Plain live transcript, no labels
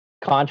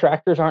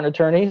contractors aren't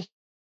attorneys,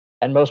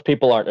 and most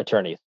people aren't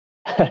attorneys.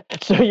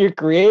 So you're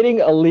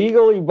creating a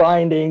legally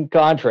binding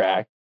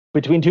contract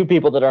between two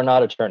people that are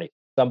not attorneys.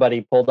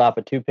 Somebody pulled off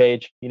a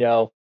 2-page,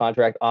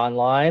 contract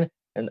online,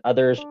 and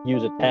others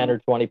use a 10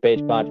 or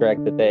 20-page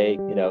contract that they,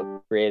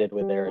 created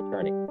with their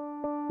attorney.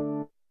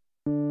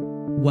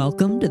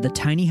 Welcome to the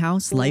Tiny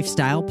House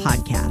Lifestyle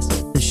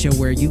Podcast, the show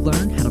where you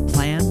learn how to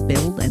plan,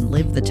 build, and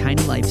live the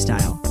tiny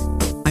lifestyle.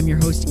 I'm your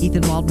host,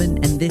 Ethan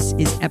Waldman, and this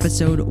is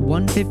episode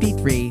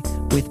 153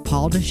 with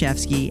Paul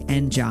Dashevsky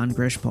and John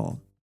Grishpol.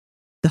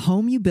 The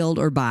home you build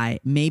or buy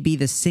may be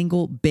the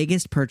single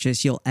biggest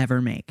purchase you'll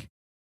ever make.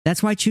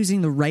 That's why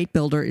choosing the right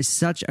builder is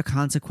such a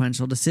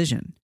consequential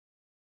decision.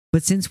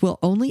 But since we'll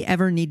only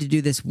ever need to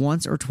do this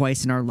once or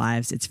twice in our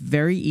lives, it's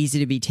very easy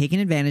to be taken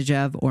advantage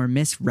of or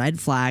miss red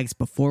flags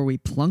before we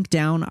plunk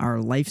down our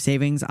life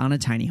savings on a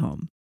tiny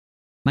home.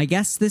 My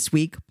guests this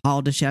week,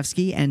 Paul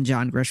Dashevsky and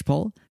John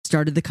Grishpol,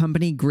 started the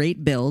company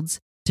Great Builds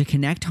to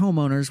connect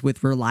homeowners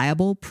with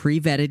reliable,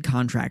 pre-vetted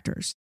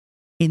contractors.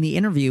 In the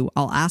interview,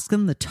 I'll ask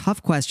them the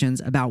tough questions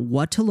about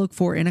what to look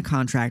for in a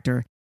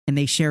contractor, and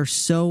they share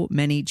so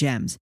many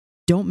gems.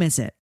 Don't miss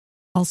it.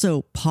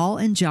 Also, Paul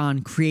and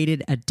John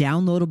created a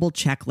downloadable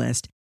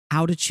checklist,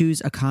 how to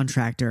choose a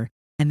contractor,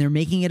 and they're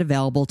making it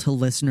available to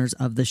listeners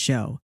of the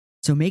show.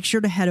 So make sure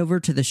to head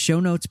over to the show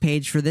notes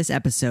page for this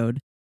episode,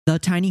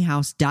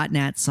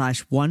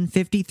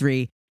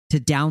 thetinyhouse.net/153, to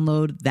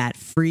download that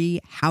free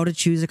how to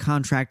choose a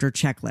contractor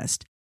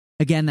checklist.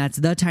 Again, that's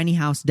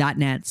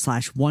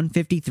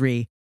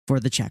thetinyhouse.net/153 for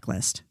the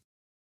checklist.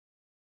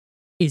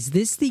 Is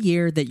this the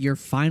year that you're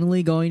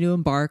finally going to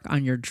embark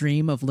on your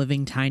dream of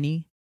living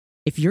tiny?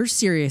 If you're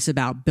serious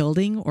about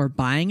building or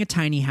buying a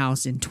tiny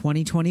house in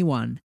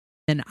 2021,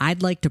 then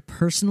I'd like to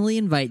personally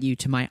invite you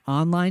to my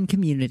online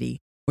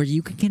community where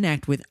you can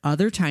connect with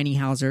other tiny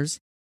housers,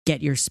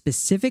 get your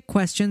specific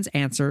questions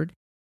answered,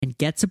 and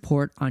get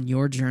support on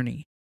your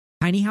journey.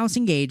 Tiny House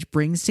Engage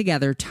brings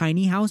together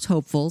tiny house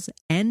hopefuls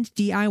and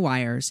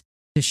DIYers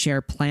to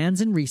share plans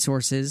and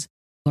resources,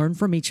 learn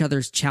from each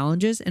other's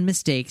challenges and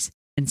mistakes,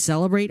 and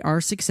celebrate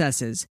our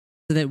successes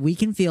so that we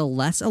can feel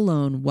less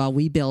alone while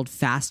we build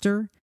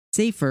faster,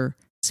 safer,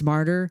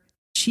 smarter,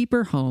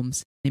 cheaper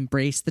homes and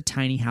embrace the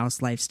tiny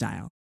house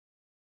lifestyle.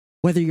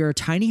 Whether you're a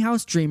tiny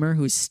house dreamer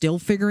who's still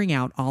figuring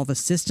out all the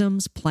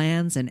systems,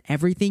 plans, and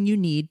everything you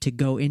need to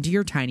go into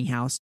your tiny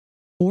house,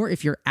 or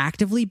if you're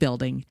actively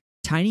building,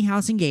 Tiny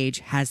House Engage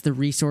has the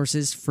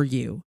resources for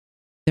you.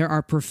 There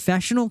are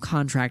professional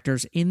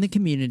contractors in the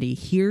community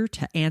here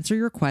to answer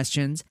your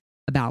questions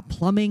about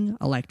plumbing,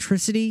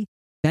 electricity,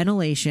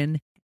 ventilation,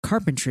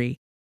 carpentry,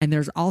 and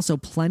there's also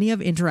plenty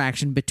of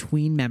interaction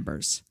between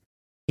members.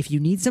 If you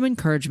need some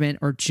encouragement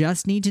or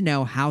just need to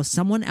know how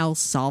someone else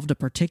solved a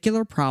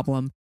particular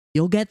problem,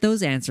 you'll get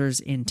those answers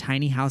in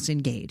Tiny House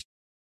Engage.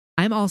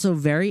 I'm also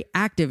very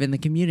active in the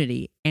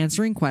community,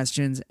 answering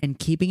questions and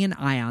keeping an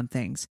eye on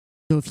things.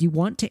 So if you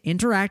want to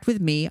interact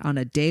with me on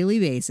a daily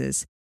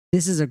basis,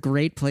 this is a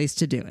great place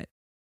to do it.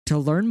 To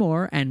learn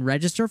more and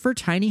register for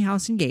Tiny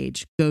House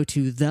Engage, go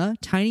to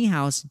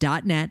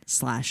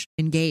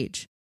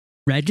thetinyhouse.net/engage.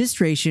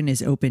 Registration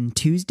is open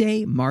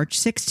Tuesday, March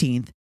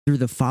 16th through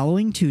the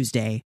following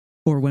Tuesday,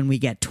 or when we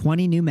get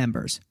 20 new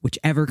members,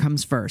 whichever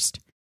comes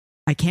first.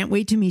 I can't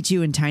wait to meet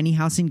you in Tiny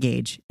House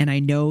Engage, and I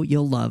know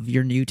you'll love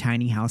your new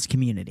tiny house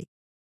community.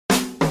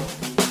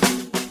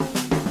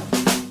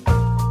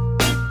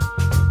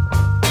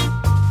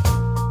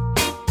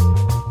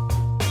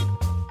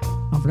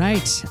 All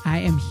right, I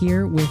am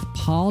here with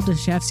Paul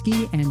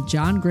Dashevsky and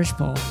John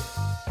Grishpol.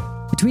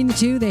 Between the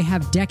two, they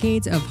have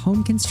decades of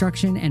home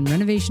construction and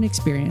renovation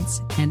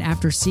experience, and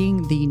after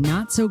seeing the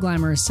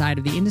not-so-glamorous side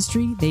of the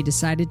industry, they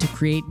decided to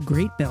create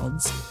Great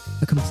Builds,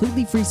 a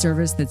completely free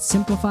service that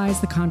simplifies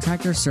the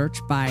contractor search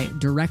by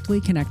directly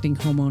connecting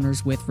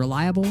homeowners with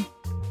reliable,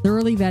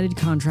 thoroughly vetted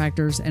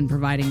contractors and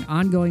providing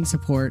ongoing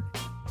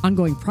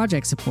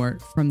project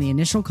support from the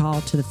initial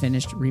call to the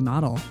finished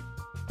remodel.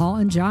 Paul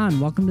and John,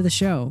 welcome to the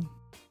show.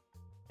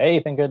 Hey,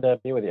 Ethan, good to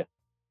be with you.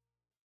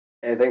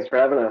 Hey, thanks for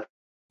having us.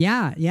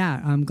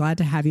 Yeah, I'm glad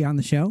to have you on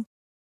the show.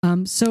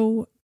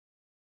 So,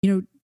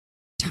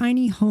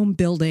 tiny home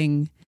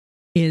building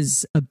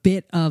is a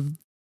bit of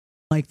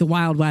like the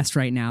Wild West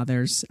right now.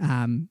 There's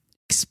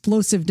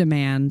explosive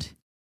demand,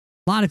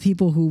 a lot of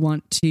people who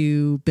want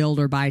to build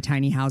or buy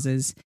tiny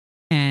houses,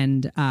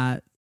 and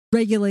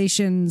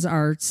regulations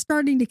are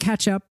starting to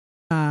catch up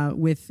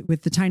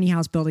with the tiny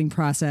house building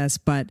process.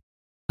 But,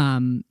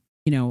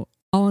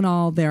 all in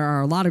all, there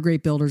are a lot of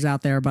great builders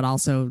out there, but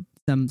also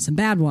some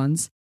bad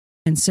ones.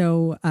 And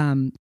so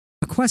a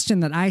question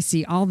that I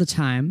see all the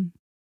time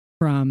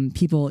from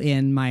people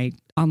in my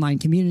online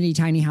community,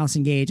 Tiny House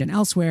Engage, and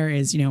elsewhere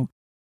is,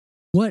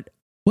 what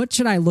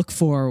should I look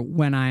for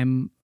when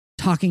I'm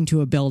talking to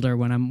a builder,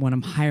 when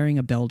I'm hiring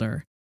a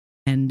builder?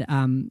 And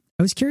I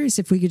was curious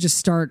if we could just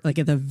start like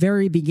at the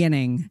very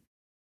beginning.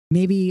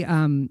 Maybe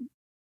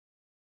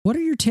what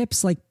are your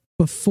tips like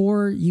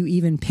before you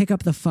even pick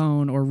up the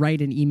phone or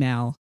write an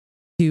email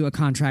to a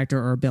contractor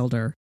or a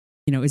builder?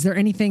 Is there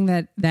anything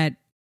that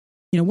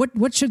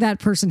what should that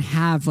person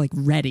have like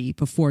ready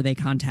before they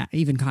contact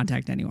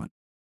anyone?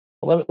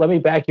 Well, let me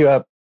back you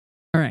up.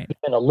 All right.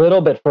 Even a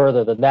little bit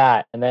further than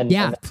that, and then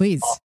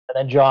please. And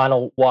then John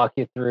will walk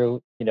you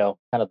through, kind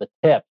of the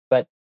tips.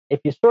 But if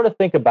you sort of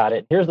think about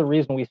it, here's the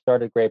reason we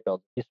started Great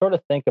Builds. You sort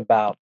of think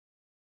about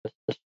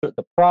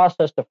the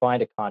process to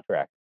find a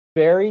contract.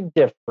 Very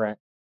different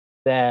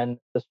than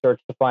the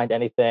search to find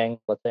anything,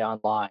 let's say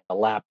online, a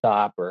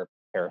laptop or a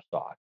pair of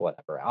socks,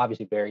 whatever.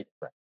 Obviously, very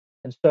different.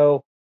 And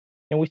so,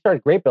 we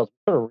started Great Builds.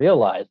 We sort of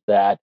realized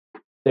that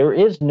there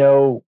is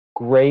no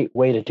great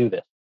way to do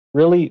this.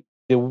 Really,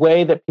 the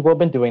way that people have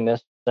been doing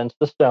this since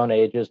the Stone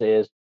Ages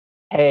is,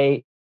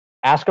 hey,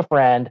 ask a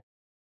friend,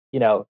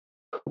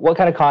 what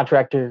kind of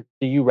contractor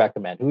do you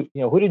recommend?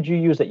 Who did you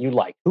use that you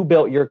like? Who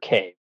built your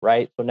cave,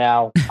 right? So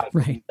now I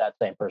can use that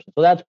same person.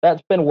 So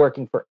that's been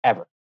working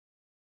forever.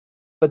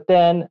 But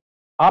then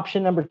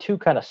option number 2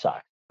 kind of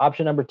sucks.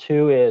 Option number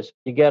 2 is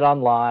you get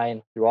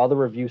online through all the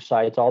review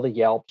sites, all the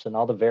Yelps and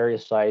all the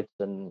various sites,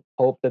 and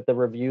hope that the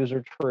reviews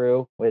are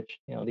true, which,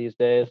 these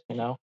days,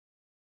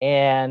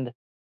 and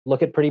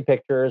look at pretty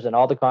pictures, and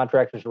all the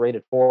contractors are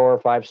rated 4 or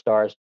 5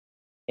 stars.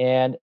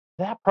 And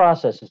that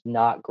process is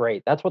not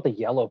great. That's what the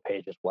Yellow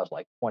Pages was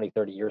like 20,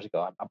 30 years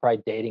ago. I'm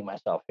probably dating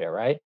myself here,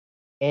 right?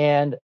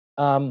 And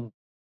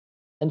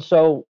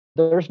so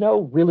there's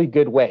no really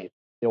good way.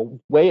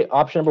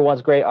 Option number 1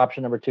 is great.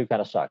 Option number 2 kind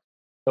of sucks.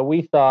 So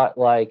we thought,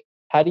 like,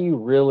 how do you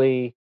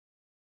really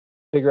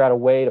figure out a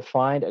way to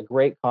find a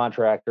great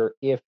contractor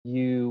if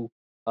you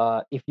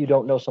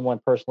don't know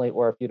someone personally,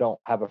 or if you don't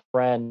have a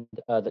friend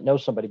that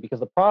knows somebody? Because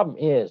the problem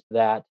is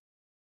that,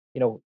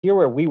 here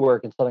where we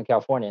work in Southern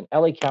California, in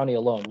LA County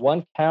alone,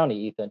 one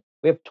county, Ethan,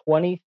 we have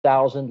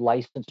 20,000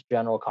 licensed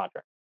general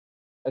contractors.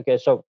 Okay,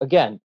 so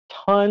again,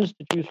 tons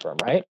to choose from,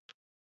 right?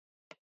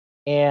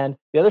 And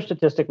the other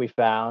statistic we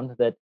found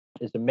that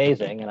is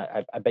amazing, and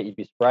I bet you'd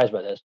be surprised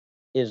by this,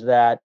 is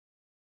that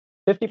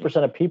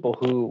 50% of people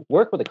who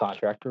work with a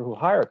contractor, who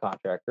hire a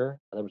contractor,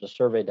 there was a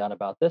survey done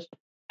about this,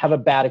 have a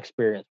bad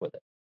experience with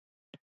it.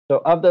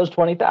 So of those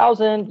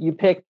 20,000, you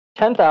pick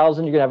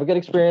 10,000, you're going to have a good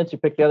experience. You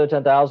pick the other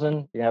 10,000, you're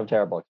going to have a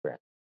terrible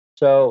experience.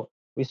 So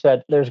we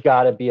said there's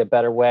got to be a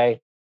better way.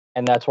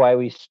 And that's why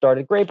we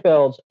started Great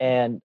Builds.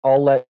 And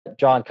I'll let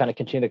John kind of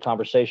continue the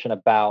conversation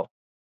about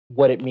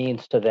what it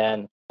means to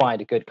then find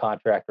a good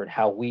contractor and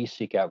how we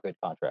seek out good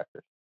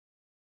contractors.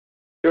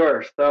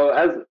 Sure. So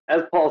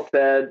as Paul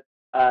said,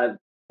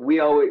 we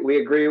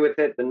agree with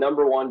it. The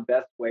number one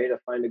best way to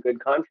find a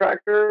good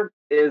contractor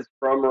is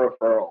from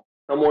referral.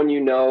 Someone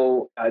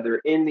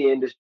either in the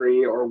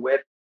industry or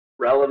with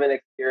relevant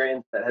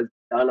experience that has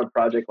done a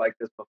project like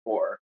this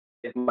before.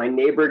 If my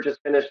neighbor just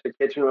finished a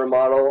kitchen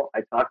remodel,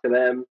 I talked to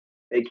them,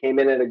 they came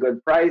in at a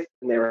good price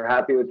and they were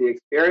happy with the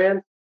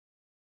experience,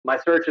 my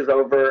search is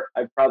over.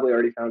 I've probably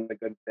already found a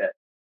good fit.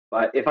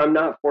 But if I'm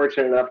not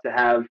fortunate enough to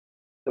have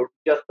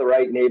just the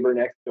right neighbor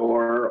next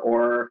door,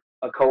 or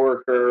a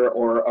coworker,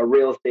 or a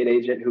real estate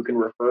agent who can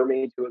refer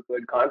me to a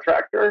good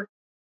contractor,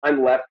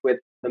 I'm left with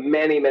the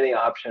many, many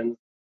options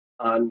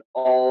on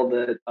all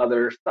the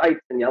other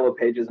sites and Yellow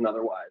Pages and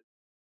otherwise.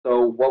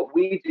 So what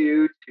we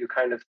do to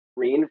kind of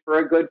screen for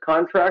a good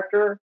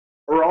contractor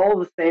are all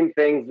the same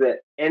things that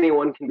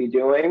anyone can be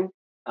doing.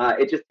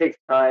 It just takes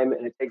time,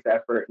 and it takes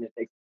effort, and it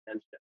takes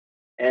attention.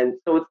 And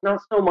so it's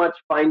not so much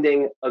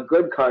finding a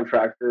good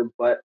contractor,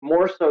 but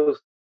more so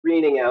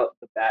screening out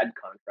the bad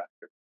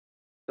contractors.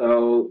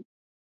 So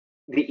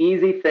the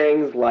easy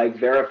things like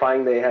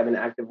verifying they have an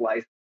active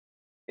license,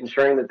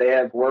 ensuring that they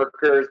have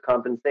workers'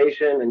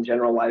 compensation and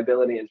general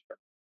liability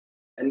insurance.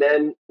 And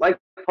then, like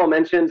Paul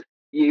mentioned,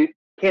 you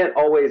can't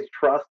always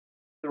trust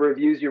the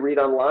reviews you read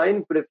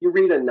online, but if you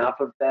read enough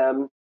of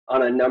them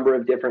on a number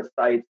of different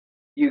sites,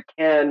 you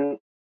can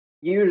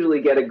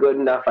usually get a good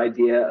enough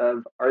idea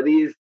of, are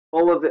these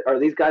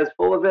guys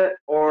full of it,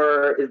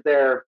 or is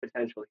there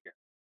potential here?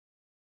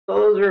 So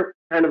those are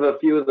kind of a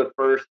few of the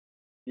first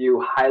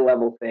few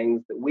high-level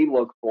things that we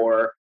look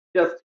for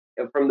just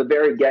from the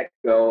very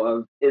get-go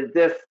of, is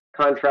this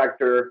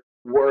contractor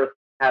worth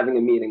having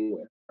a meeting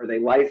with? Are they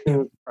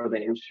licensed? Are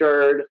they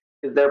insured?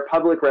 Is their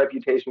public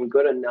reputation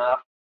good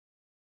enough?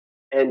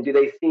 And do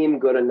they seem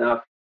good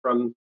enough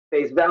from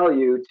face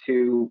value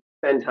to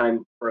spend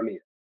time for a meeting?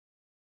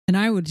 And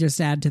I would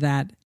just add to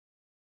that,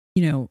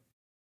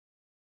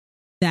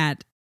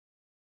 that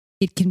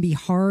it can be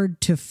hard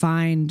to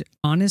find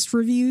honest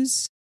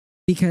reviews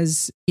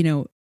because,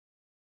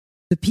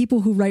 the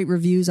people who write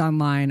reviews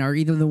online are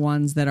either the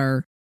ones that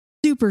are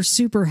super,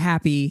 super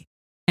happy,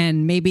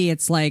 and maybe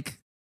it's like,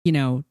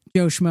 Joe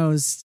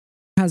Schmo's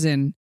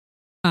cousin,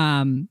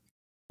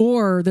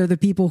 or they're the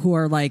people who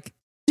are like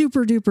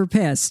super duper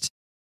pissed.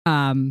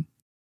 And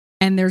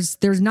there's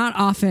not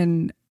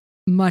often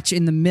much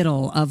in the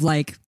middle of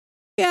like,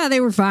 yeah,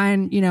 they were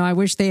fine. I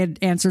wish they had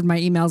answered my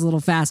emails a little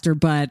faster,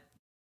 but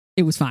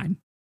it was fine.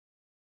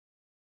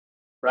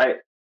 Right.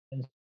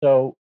 And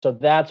so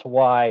that's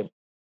why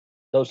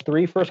those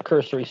 3 first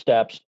cursory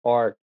steps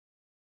are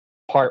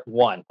part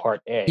 1,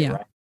 part A, yeah.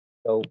 right?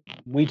 So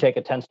we take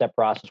a 10-step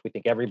process. We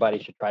think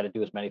everybody should try to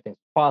do as many things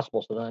as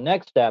possible. So then the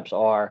next steps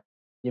are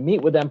you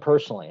meet with them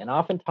personally. And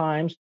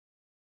oftentimes,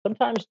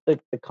 sometimes the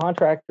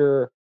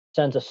contractor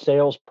sends a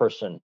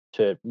salesperson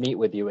to meet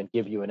with you and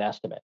give you an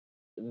estimate.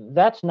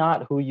 That's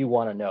not who you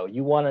want to know.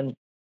 You want to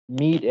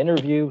meet,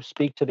 interview,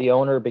 speak to the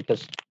owner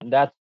because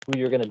that's who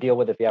you're going to deal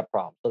with if you have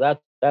problems. So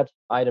that's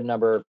item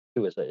number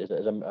 2 is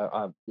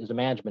a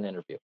management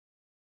interview.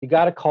 You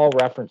got to call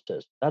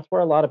references. That's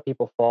where a lot of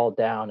people fall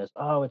down is,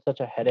 oh, it's such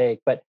a headache.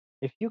 But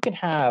if you can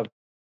have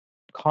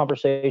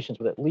conversations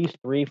with at least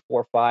 3,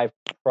 4, 5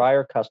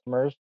 prior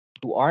customers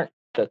who aren't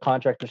the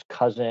contractor's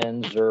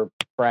cousins or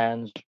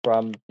friends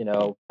from,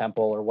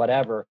 Temple or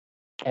whatever,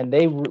 and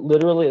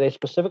they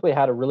specifically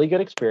had a really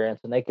good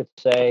experience, and they could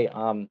say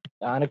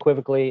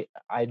unequivocally,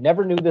 I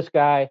never knew this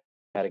guy,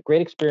 had a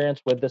great experience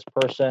with this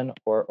person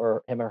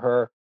or him or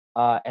her,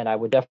 and I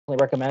would definitely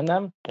recommend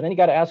them. And then you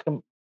got to ask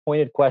them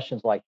pointed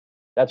questions like,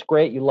 that's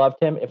great, you loved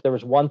him. If there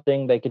was one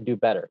thing they could do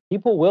better,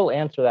 people will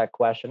answer that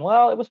question.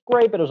 Well, it was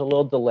great, but it was a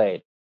little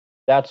delayed.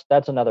 That's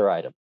another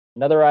item.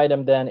 Another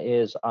item then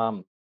is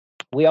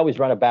we always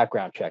run a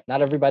background check.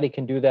 Not everybody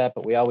can do that,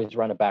 but we always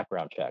run a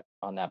background check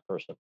on that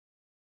person.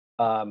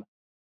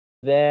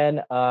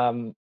 Then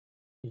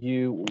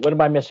what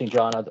am I missing,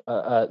 John?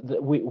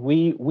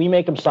 We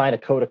make them sign a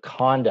code of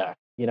conduct.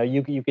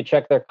 You could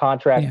check their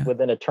contract with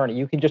an attorney.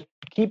 You can just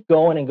keep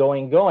going and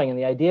going and going. And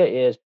the idea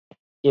is,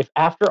 if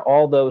after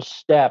all those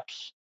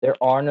steps there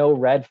are no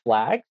red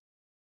flags,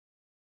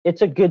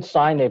 it's a good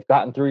sign they've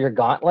gotten through your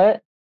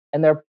gauntlet,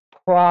 and they're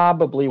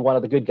probably one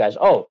of the good guys.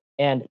 Oh,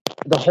 and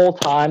the whole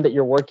time that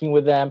you're working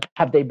with them,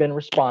 have they been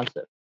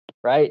responsive?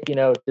 Right? Did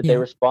they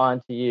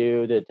respond to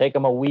you? Did it take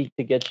them a week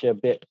to get you a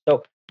bit?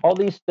 So all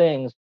these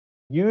things,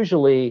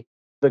 usually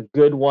the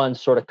good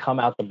ones sort of come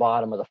out the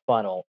bottom of the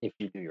funnel if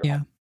you do your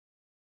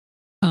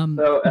homework.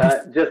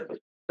 So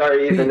just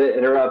sorry, Ethan, to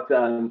interrupt.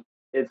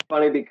 It's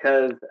funny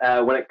because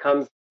when it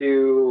comes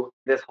to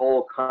this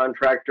whole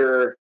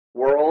contractor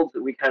world,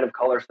 we kind of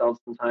call ourselves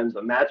sometimes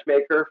a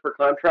matchmaker for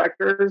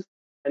contractors.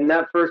 And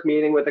that first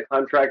meeting with a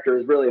contractor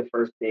is really a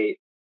first date.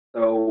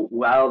 So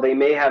while they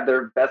may have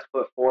their best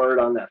foot forward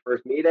on that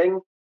first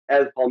meeting,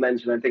 as Paul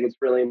mentioned, I think it's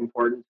really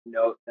important to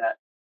note that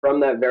from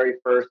that very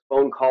first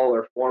phone call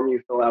or form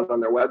you fill out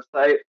on their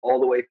website, all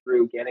the way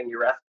through getting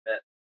your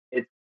estimate,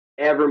 it's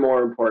ever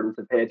more important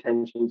to pay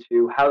attention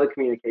to how the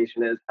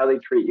communication is, how they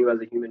treat you as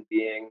a human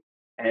being,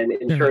 and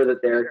ensure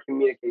that their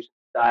communication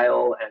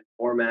style and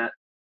format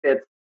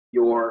fits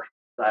your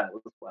style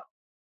as well.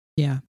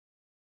 Yeah.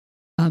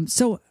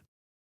 So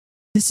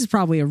this is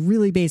probably a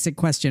really basic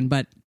question,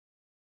 but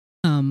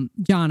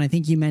John, I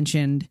think you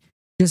mentioned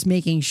just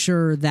making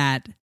sure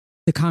that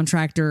the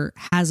contractor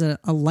has a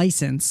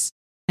license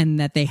and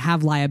that they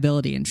have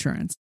liability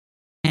insurance.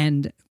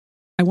 And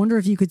I wonder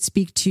if you could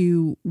speak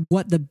to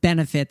what the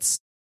benefits,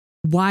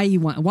 why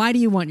do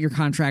you want your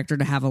contractor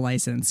to have a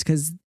license?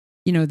 Because,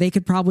 they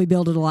could probably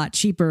build it a lot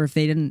cheaper if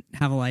they didn't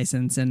have a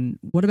license. And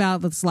what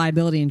about this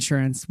liability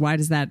insurance? Why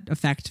does that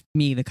affect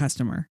me, the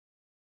customer?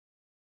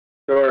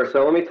 Sure.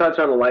 So let me touch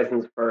on the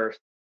license first.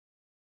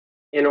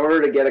 In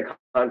order to get a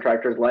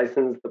contractor's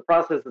license, the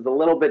process is a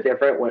little bit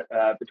different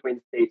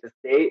between state to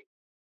state,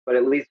 but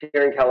at least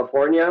here in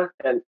California,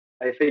 and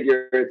I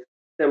figure it's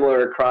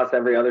similar across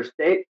every other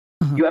state,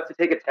 you have to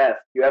take a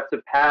test. You have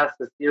to pass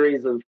a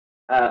series of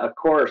a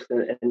course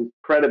and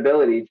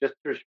credibility just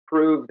to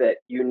prove that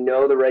you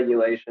know the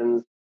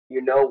regulations,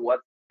 you know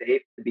what's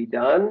safe to be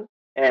done,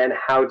 and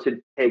how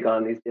to take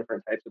on these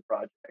different types of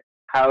projects,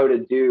 how to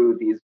do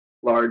these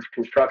large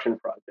construction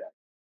projects.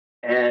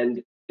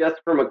 And just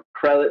from a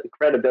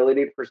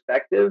credibility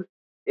perspective,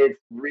 it's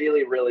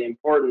really, really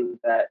important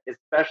that,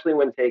 especially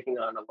when taking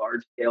on a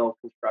large-scale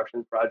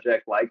construction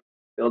project like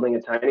building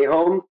a tiny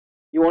home,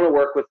 you want to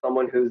work with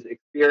someone who's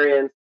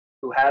experienced,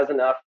 who has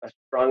a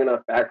strong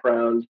enough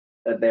background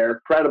that they're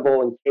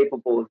credible and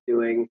capable of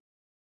doing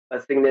a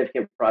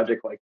significant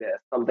project like this,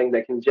 something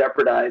that can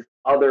jeopardize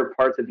other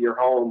parts of your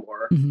home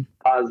or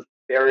cause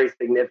very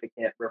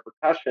significant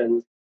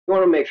repercussions. You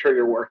want to make sure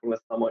you're working with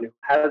someone who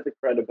has the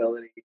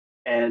credibility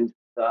and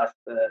thus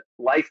the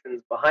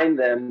license behind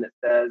them that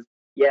says,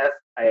 yes,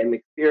 I am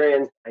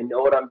experienced, I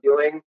know what I'm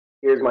doing,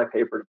 here's my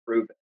paper to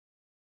prove it.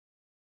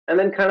 And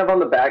then kind of on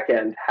the back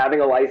end, having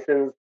a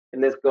license,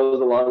 and this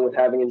goes along with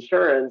having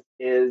insurance,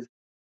 is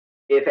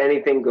if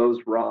anything goes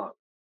wrong.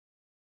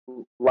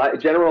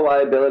 General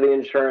liability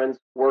insurance,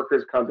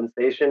 workers'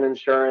 compensation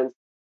insurance,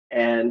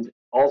 and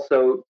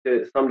also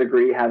to some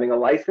degree having a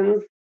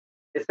license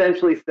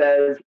essentially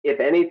says if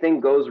anything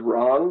goes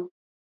wrong,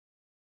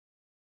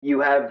 you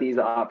have these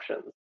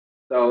options.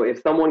 So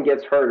if someone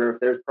gets hurt or if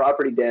there's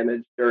property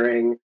damage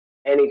during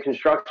any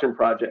construction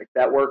project,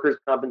 that workers'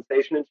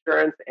 compensation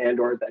insurance and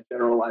or that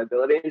general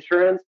liability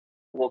insurance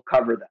will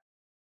cover that.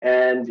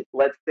 And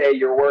let's say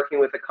you're working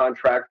with a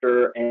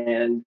contractor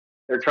and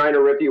they're trying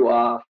to rip you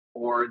off,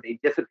 or they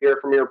disappear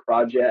from your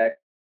project,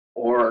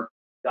 or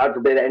God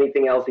forbid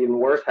anything else even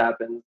worse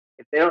happens.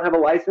 If they don't have a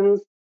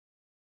license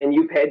and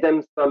you paid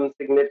them some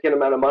significant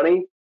amount of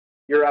money,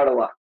 you're out of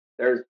luck.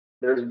 There's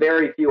there's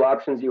very few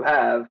options you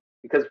have,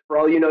 because for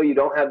all you know, you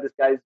don't have this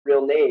guy's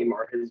real name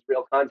or his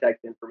real contact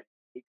information.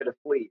 He could have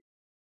fled.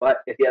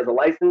 But if he has a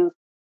license,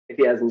 if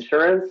he has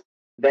insurance,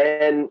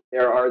 then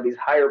there are these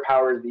higher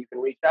powers that you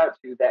can reach out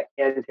to that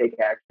can take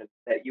action,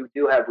 that you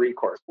do have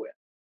recourse with.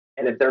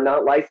 And if they're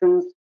not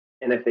licensed,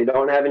 and if they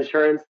don't have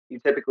insurance, you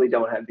typically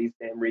don't have these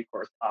same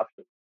recourse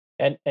options.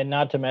 And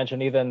not to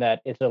mention even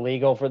that it's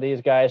illegal for these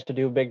guys to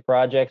do big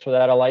projects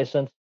without a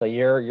license. So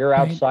you're Right.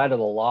 outside of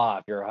the law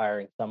if you're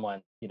hiring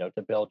someone,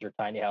 to build your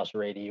tiny house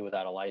or ADU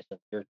without a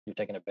license. You're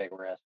taking a big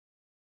risk.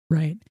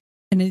 Right.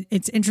 And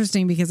it's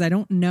interesting because I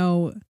don't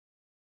know,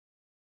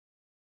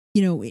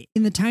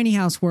 in the tiny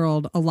house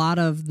world, a lot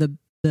of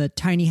the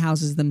tiny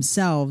houses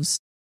themselves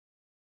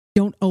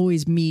don't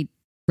always meet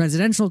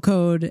residential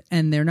code,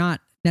 and they're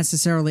not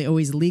necessarily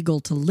always legal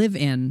to live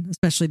in,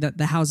 especially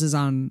the houses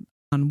on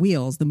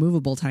wheels, the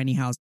movable tiny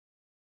house.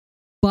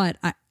 But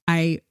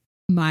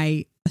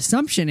my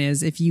assumption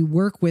is if you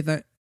work with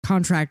a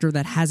contractor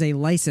that has a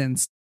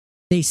license,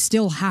 they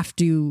still have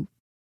to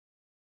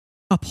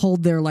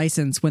uphold their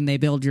license when they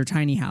build your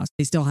tiny house.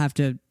 They still have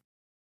to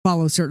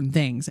follow certain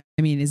things.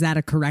 I mean, is that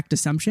a correct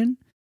assumption?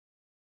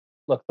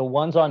 Look, the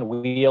ones on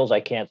wheels I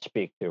can't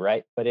speak to,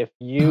 right? But if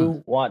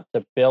you want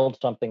to build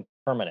something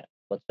permanent,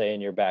 let's say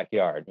in your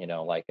backyard,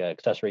 like an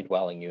accessory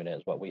dwelling unit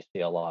is what we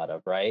see a lot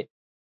of, right?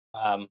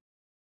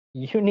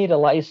 You need a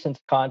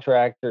licensed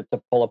contractor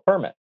to pull a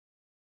permit.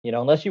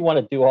 Unless you want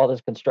to do all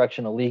this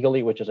construction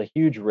illegally, which is a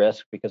huge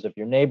risk, because if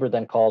your neighbor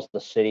then calls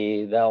the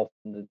city, they'll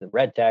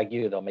red tag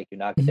you, they'll make you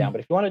knock it down. But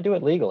if you want to do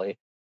it legally,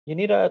 you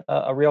need a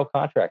real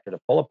contractor to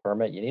pull a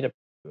permit. You need a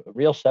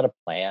real set of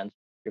plans.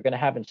 You're going to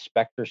have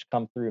inspectors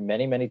come through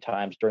many, many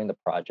times during the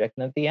project.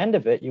 And at the end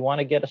of it, you want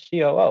to get a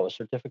COO, a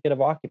certificate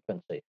of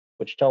occupancy,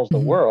 which tells the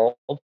world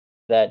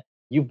that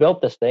you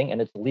built this thing and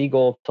it's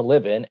legal to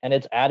live in and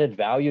it's added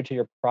value to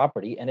your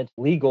property and it's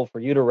legal for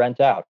you to rent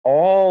out.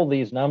 All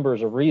these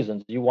numbers of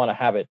reasons you want to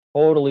have it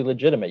totally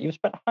legitimate. You've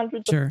spent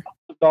hundreds of thousands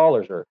of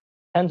dollars or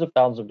tens of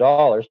thousands of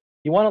dollars.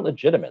 You want it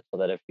legitimate so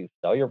that if you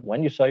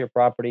when you sell your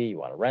property, you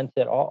want to rent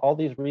it, all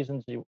these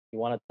reasons you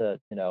want it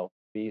to,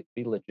 be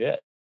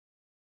legit.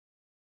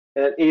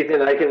 And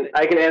Ethan, I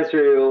can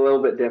answer you a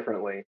little bit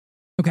differently.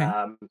 Okay.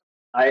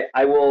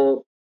 I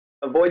will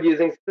avoid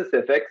using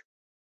specifics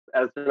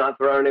as to not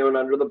throw anyone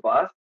under the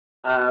bus.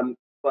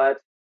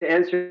 But to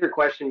answer your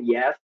question,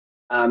 yes.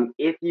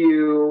 If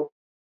you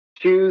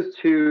choose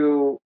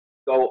to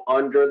go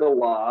under the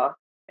law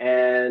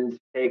and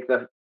take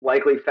the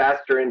likely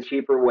faster and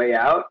cheaper way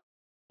out,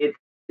 it's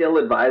still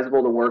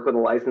advisable to work with a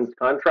licensed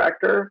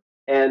contractor.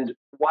 And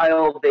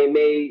while they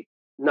may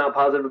not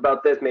positive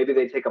about this, maybe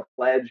they take a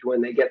pledge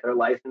when they get their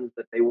license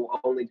that they will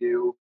only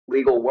do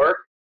legal work.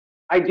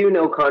 I do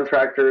know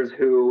contractors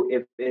who,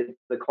 if it's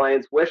the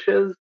client's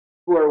wishes,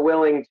 who are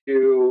willing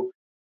to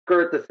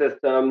skirt the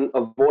system,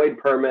 avoid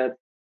permits,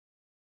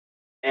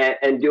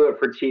 and do it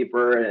for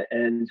cheaper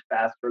and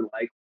faster.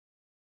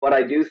 But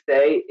I do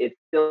say it's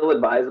still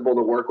advisable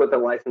to work with a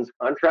licensed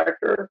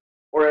contractor,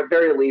 or at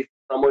very least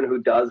someone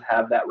who does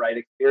have that right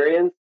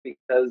experience,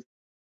 because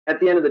at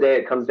the end of the day,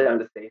 it comes down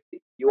to safety.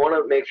 You want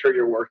to make sure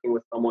you're working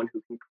with someone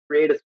who can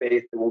create a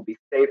space that will be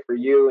safe for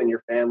you and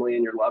your family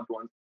and your loved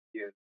ones to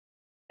use.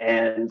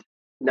 And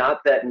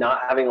not that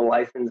not having a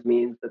license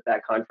means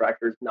that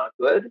contractor is not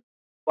good,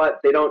 but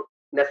they don't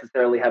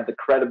necessarily have the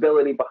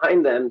credibility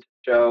behind them to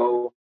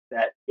show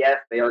that, yes,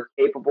 they are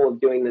capable of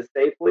doing this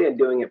safely and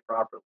doing it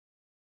properly.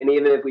 And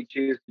even if we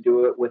choose to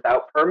do it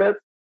without permits,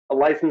 a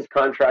licensed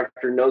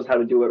contractor knows how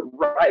to do it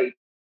right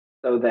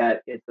so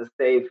that it's a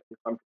safe and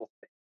comfortable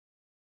space.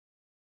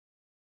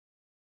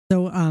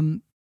 So,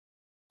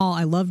 Paul,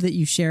 I love that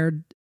you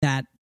shared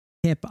that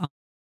tip on,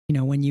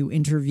 when you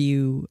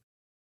interview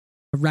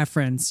a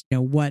reference,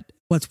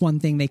 what's one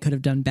thing they could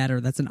have done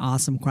better? That's an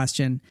awesome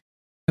question.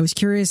 I was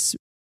curious,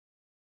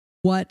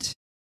 what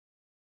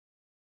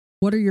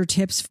are your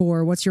tips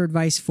for, what's your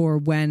advice for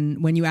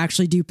when you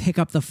actually do pick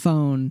up the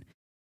phone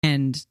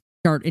and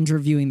start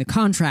interviewing the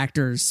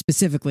contractors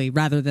specifically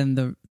rather than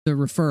the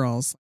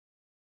referrals?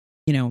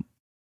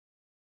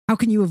 How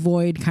can you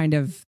avoid kind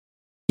of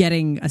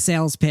getting a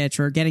sales pitch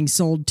or getting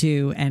sold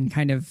to and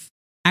kind of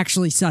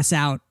actually suss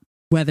out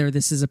whether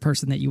this is a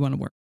person that you want to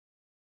work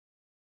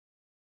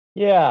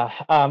with? Yeah,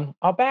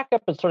 I'll back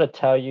up and sort of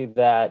tell you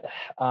that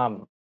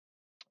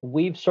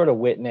we've sort of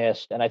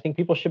witnessed, and I think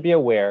people should be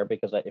aware,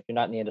 because if you're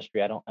not in the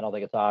industry, I don't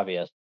think it's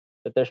obvious,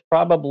 that there's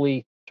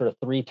probably sort of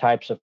three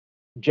types of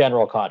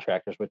general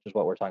contractors, which is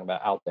what we're talking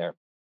about out there.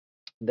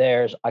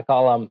 I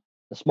call them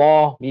the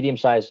small,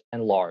 medium-sized,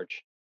 and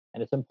large.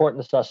 And it's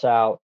important to suss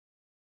out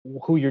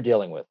who you're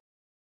dealing with.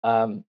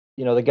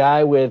 The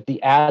guy with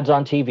the ads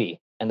on TV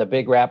and the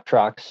big wrap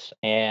trucks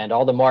and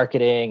all the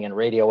marketing and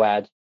radio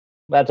ads,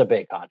 that's a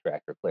big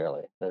contractor,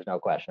 clearly. There's no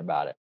question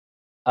about it.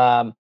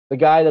 The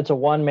guy that's a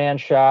one-man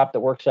shop that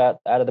works out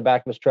of the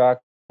back of his truck,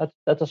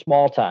 that's a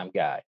small-time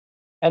guy.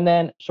 And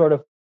then sort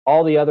of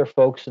all the other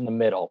folks in the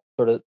middle,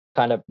 sort of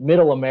kind of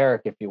middle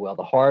America, if you will,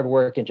 the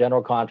hard-working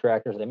general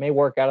contractors. They may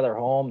work out of their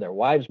home. Their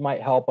wives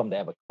might help them. They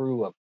have a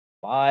crew of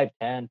 5,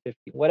 10,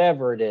 15,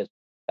 whatever it is.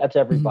 That's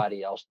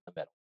everybody else in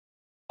the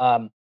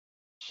middle.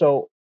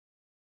 So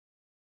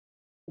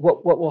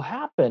what will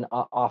happen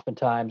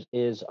oftentimes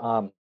is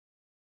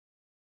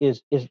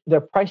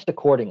they're priced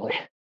accordingly.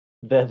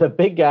 The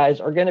big guys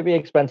are going to be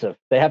expensive.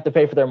 They have to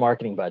pay for their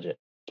marketing budget.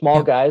 Small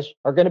Yep. guys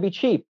are going to be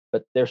cheap,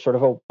 but they're sort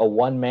of a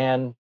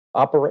one-man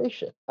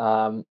operation.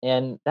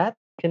 And that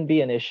can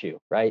be an issue,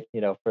 right?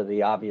 For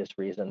the obvious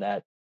reason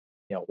that,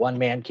 one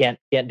man can't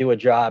do a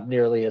job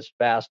nearly as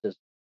fast as,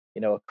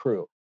 a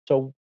crew.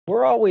 So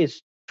we're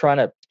always trying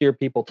to steer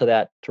people to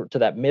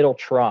that middle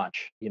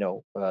tranche.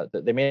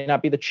 They may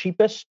not be the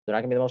cheapest, they're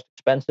not going to be the most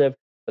expensive,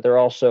 but they're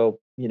also,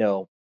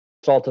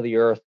 salt of the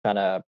earth kind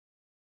of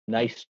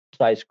nice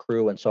size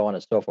crew and so on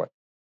and so forth.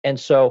 And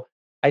so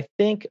I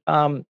think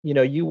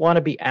you want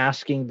to be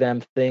asking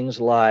them things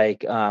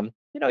like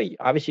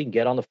obviously you can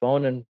get on the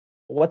phone and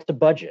what's the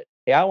budget?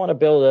 Hey, I want to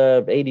build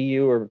a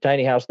ADU or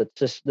tiny house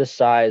that's this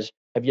size.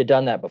 Have you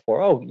done that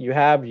before? Oh, you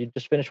have. You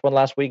just finished one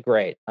last week.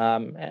 Great.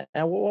 And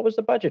what was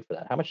the budget for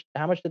that? How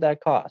much did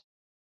that cost?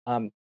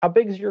 How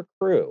big is your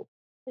crew?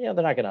 They're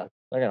not gonna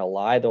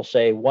lie. They'll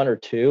say one or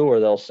two, or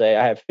they'll say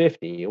I have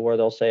 50, or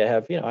they'll say I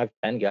have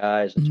 10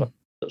 guys. And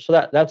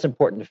so that's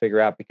important to figure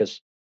out, because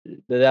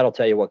that'll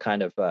tell you what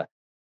kind of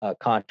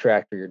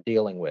contractor you're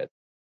dealing with.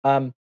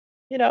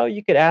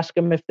 You could ask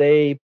them if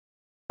they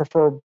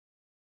prefer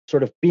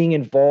sort of being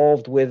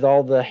involved with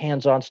all the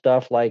hands-on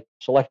stuff like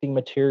selecting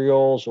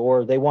materials,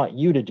 or they want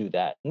you to do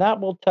that. And that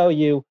will tell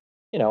you,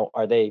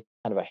 are they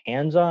kind of a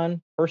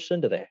hands-on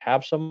person? Do they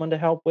have someone to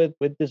help with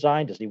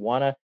design? Do they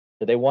want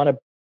to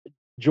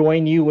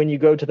join you when you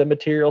go to the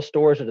material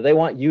stores, or do they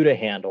want you to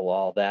handle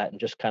all that and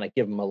just kind of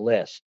give them a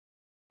list?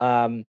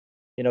 How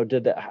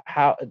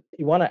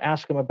you want to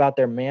ask them about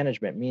their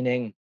management,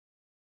 meaning,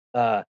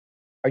 are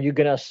you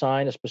going to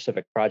assign a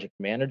specific project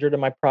manager to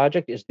my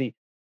project?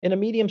 In a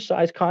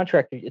medium-sized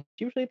contractor, it's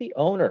usually the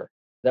owner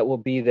that will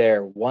be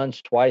there once,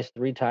 twice,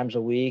 3 times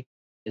a week.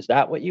 Is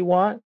that what you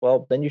want?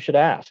 Well, then you should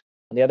ask.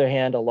 On the other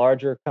hand, a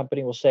larger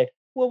company will say,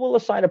 well, we'll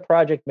assign a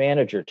project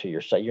manager to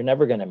your site. You're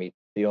never going to meet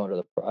the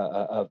owner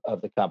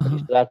of the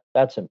company. So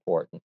that's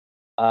important.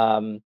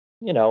 And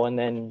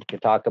then you can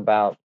talk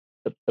about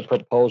the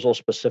proposal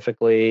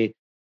specifically.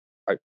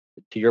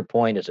 To your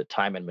point, is it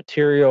time and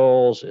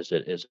materials? Is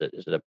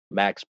it a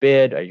max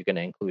bid? Are you going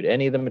to include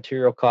any of the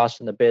material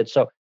costs in the bid?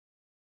 So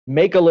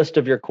make a list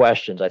of your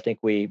questions. I think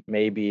we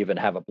maybe even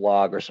have a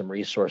blog or some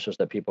resources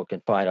that people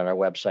can find on our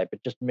website,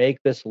 but just make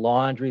this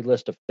laundry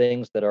list of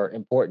things that are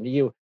important to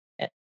you.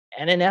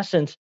 And in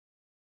essence,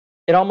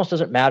 it almost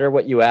doesn't matter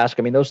what you ask.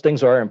 I mean, those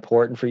things are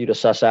important for you to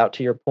suss out,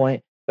 to your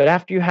point. But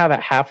after you have a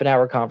half an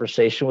hour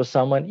conversation with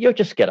someone, you'll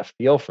just get a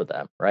feel for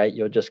them, right?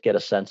 You'll just get a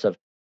sense of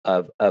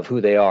who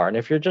they are. And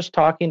if you're just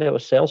talking to a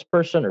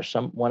salesperson or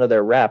one of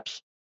their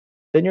reps,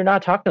 then you're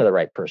not talking to the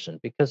right person,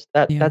 because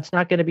that's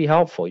not going to be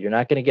helpful. You're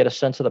not going to get a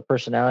sense of the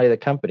personality of the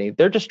company.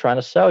 They're just trying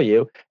to sell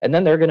you, and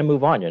then they're going to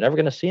move on. You're never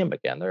going to see them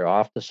again. They're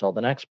off to sell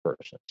the next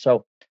person.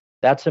 So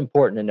that's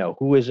important to know.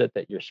 Who is it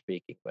that you're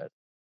speaking with?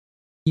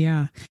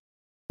 Yeah.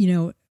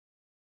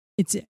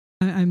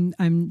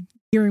 I'm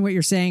hearing what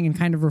you're saying and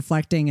kind of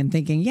reflecting and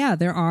thinking,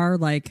 there are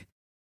like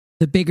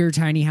the bigger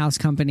tiny house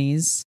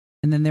companies,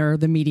 and then there are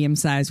the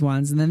medium-sized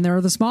ones, and then there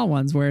are the small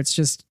ones where it's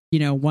just,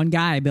 one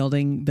guy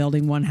building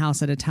one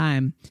house at a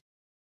time.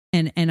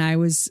 And I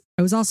was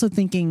also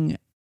thinking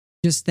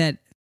just that,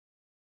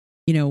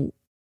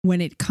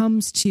 when it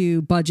comes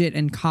to budget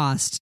and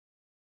cost,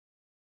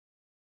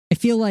 I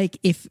feel like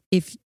if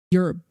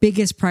your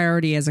biggest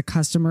priority as a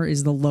customer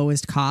is the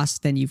lowest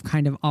cost, then you've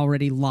kind of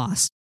already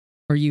lost,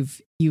 or you're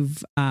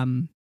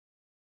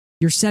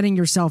setting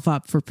yourself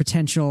up for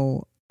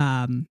potential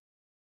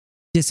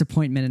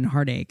disappointment and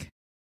heartache.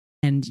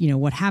 And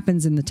what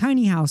happens in the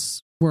tiny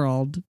house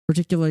world,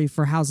 particularly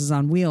for houses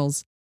on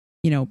wheels,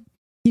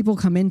 people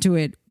come into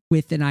it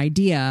with an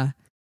idea.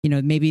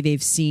 Maybe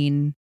they've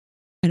seen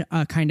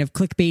a kind of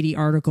clickbaity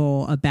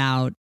article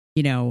about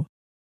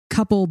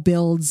couple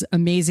builds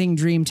amazing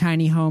dream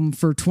tiny home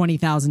for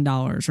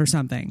 $20,000 or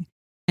something.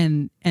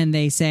 And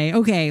they say,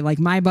 okay, like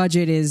my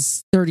budget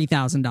is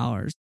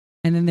 $30,000.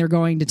 And then they're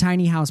going to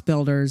tiny house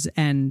builders,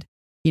 and,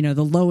 the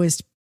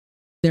lowest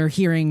they're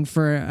hearing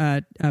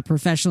for a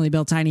professionally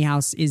built tiny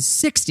house is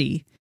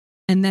 60.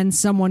 And then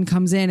someone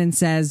comes in and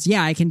says,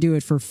 yeah, I can do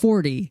it for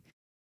 40.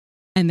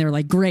 And they're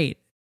like, great,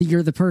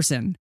 you're the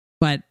person.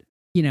 But,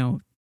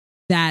 then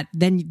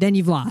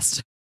you've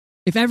lost.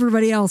 If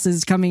everybody else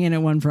is coming in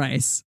at one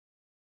price.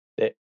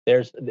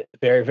 There's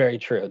very, very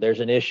true. There's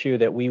an issue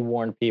that we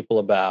warn people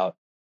about,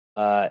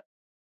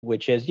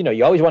 which is,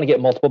 you always want to get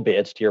multiple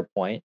bids, to your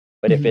point.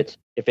 But if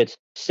it's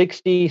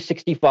 60,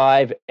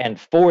 65, and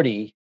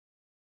 40,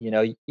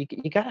 you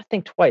got to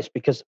think twice,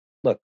 because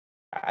look,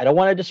 I don't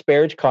want to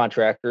disparage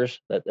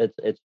contractors.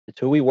 It's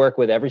who we work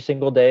with every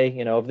single day,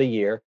 of the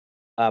year.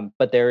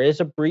 But there is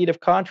a breed of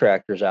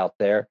contractors out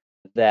there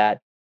that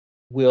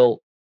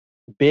will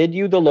bid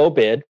you the low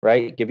bid,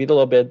 right? Give you the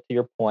low bid, to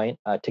your point,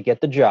 to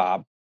get the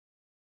job,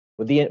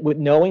 with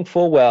knowing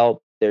full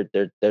well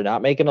they're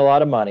not making a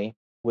lot of money.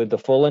 with the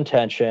full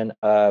intention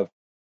of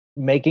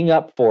making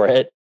up for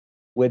it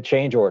with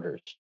change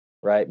orders,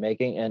 right?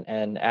 Making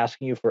and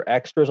asking you for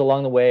extras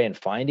along the way and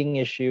finding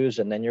issues,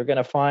 and then you're going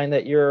to find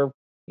that you're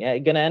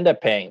going to end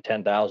up paying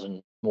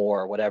 10,000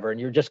 more or whatever, and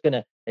you're going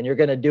to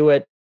do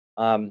it.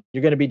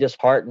 You're going to be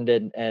disheartened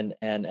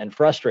and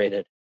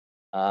frustrated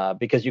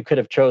because you could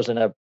have chosen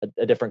a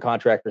different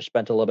contractor,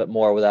 spent a little bit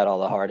more without all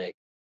the heartache.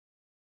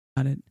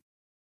 Got it.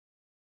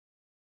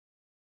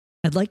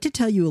 I'd like to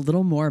tell you a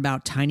little more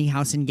about Tiny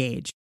House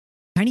Engage.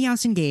 Tiny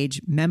House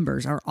Engage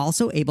members are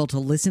also able to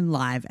listen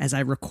live as I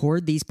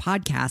record these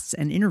podcasts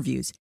and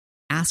interviews,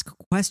 ask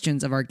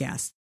questions of our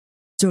guests.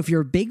 So if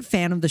you're a big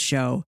fan of the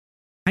show,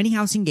 Tiny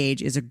House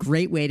Engage is a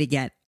great way to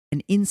get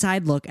an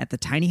inside look at the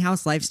Tiny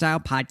House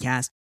Lifestyle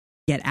podcast,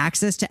 get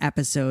access to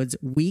episodes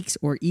weeks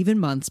or even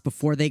months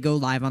before they go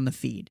live on the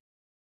feed.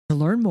 To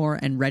learn more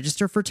and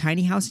register for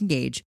Tiny House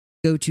Engage,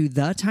 go to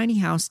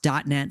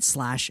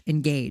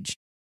thetinyhouse.net/engage.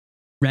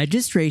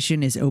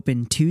 Registration is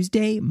open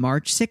Tuesday,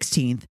 March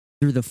 16th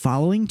through the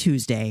following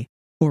Tuesday,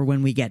 or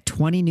when we get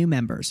 20 new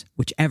members,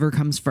 whichever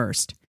comes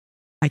first.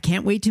 I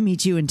can't wait to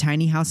meet you in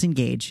Tiny House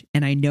Engage,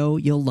 and I know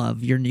you'll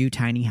love your new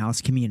tiny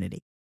house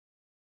community.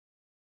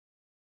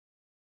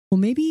 Well,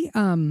 maybe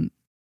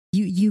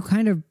you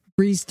kind of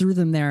breezed through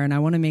them there, and I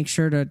want to make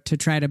sure to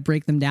try to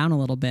break them down a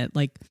little bit.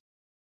 Like,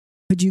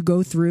 could you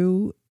go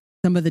through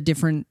some of the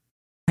different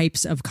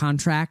types of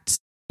contracts,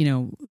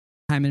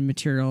 time and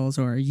materials,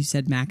 or you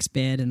said max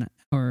bid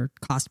or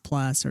cost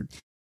plus, or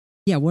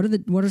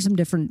what are some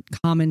different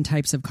common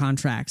types of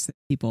contracts that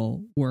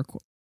people work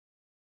with?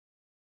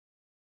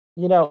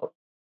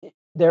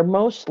 They're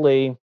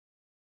mostly,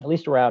 at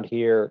least around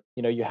here,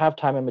 you have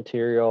time and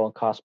material and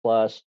cost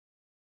plus.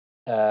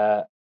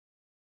 But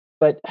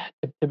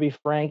to be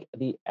frank,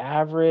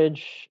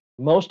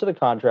 most of the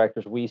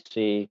contractors we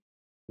see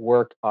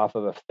work off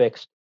of a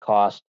fixed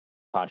cost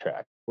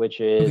contract, which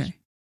is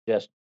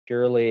just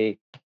purely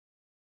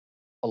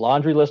a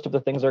laundry list of the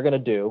things they're going to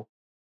do.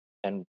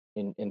 And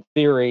in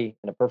theory,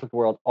 in a perfect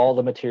world, all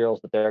the materials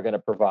that they're going to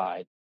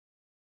provide,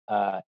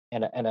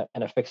 and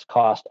a fixed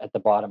cost at the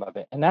bottom of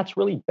it. And that's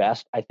really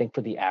best, I think,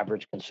 for the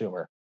average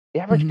consumer. The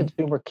average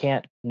consumer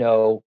can't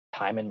know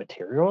time and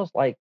materials.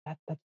 Like that's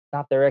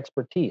not their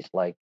expertise.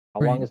 Like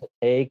how long does it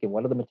take and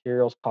what do the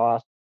materials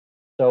cost?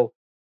 So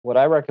what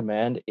I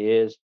recommend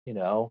is,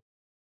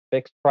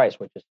 fixed price,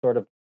 which is sort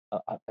of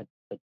a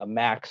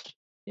max,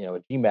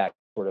 a GMAX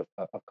sort of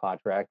a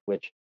contract,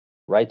 which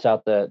writes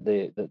out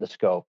the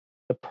scope.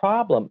 The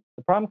problem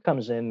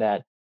comes in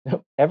that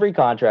every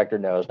contractor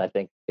knows, and I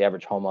think the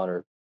average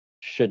homeowner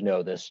should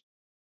know this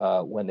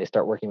when they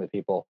start working with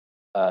people,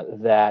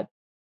 that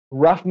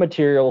rough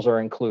materials are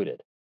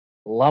included,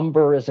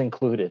 lumber is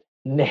included,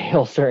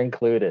 nails are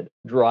included,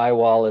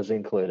 drywall is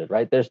included,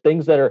 right? There's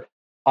things that are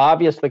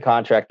obvious to the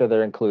contractor that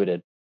are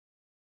included,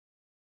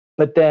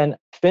 but then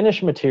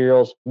finished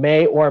materials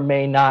may or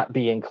may not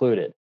be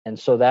included. And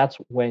so that's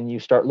when you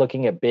start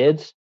looking at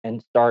bids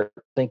and start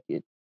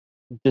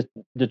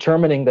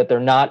determining that they're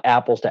not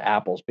apples to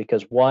apples,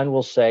 because one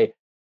will say,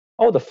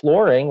 oh, the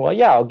flooring, well,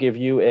 yeah, I'll give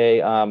you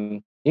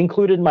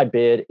included in my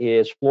bid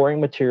is flooring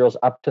materials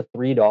up to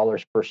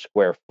 $3 per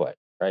square foot,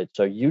 right?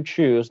 So you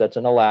choose, that's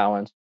an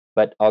allowance,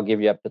 but I'll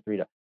give you up to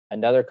 $3.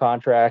 Another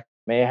contract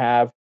may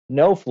have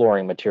no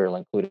flooring material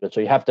included.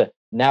 So you have to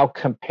now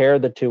compare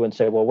the two and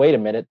say, well, wait a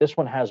minute, this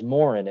one has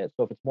more in it.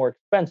 So if it's more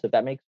expensive,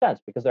 that makes sense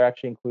because they're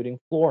actually including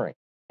flooring.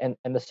 And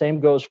the same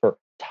goes for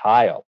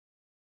tile,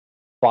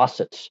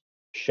 faucets,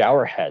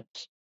 shower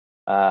heads,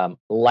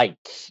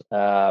 lights,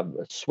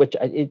 switch.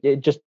 It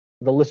just,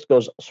 the list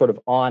goes sort of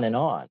on and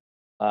on.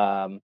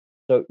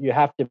 So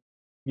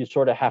you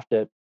sort of have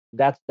to,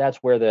 that's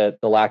where the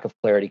lack of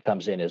clarity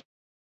comes in, is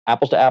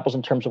apples to apples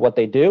in terms of what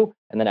they do,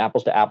 and then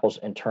apples to apples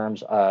in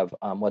terms of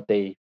what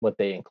they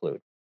include.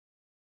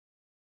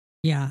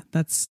 Yeah,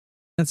 that's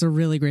a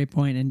really great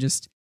point. And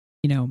just,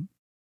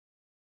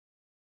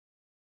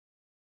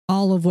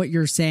 all of what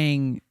you're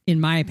saying,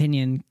 in my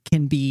opinion,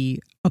 can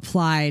be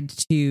applied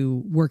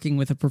to working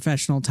with a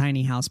professional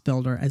tiny house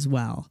builder as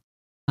well.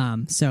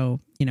 So,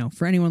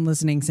 for anyone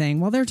listening saying,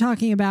 well, they're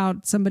talking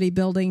about somebody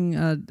building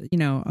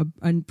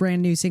a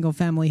brand new single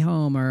family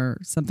home or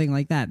something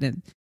like that.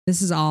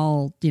 This is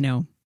all,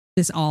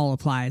 this all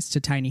applies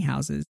to tiny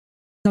houses.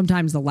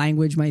 Sometimes the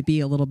language might be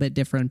a little bit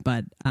different,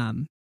 but,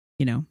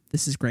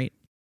 this is great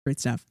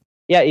stuff.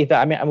 Yeah, Ethan,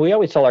 I mean, we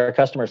always tell our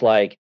customers,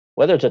 like,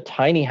 whether it's a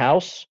tiny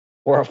house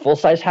or a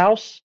full-size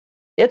house,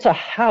 it's a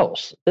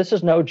house. This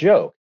is no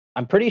joke.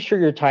 I'm pretty sure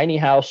your tiny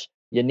house,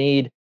 you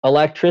need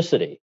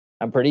electricity.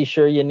 I'm pretty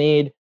sure you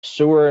need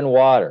sewer and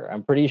water.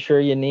 I'm pretty sure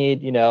you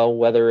need,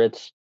 whether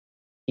it's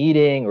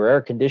heating or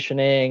air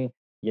conditioning,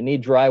 you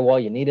need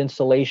drywall, you need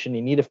insulation,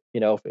 you need if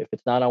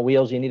it's not on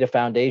wheels, you need a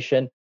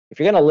foundation. If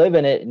you're going to live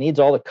in it, it needs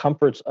all the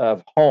comforts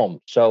of home.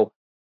 So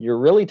you're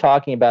really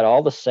talking about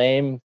all the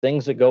same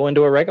things that go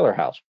into a regular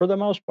house for the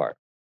most part.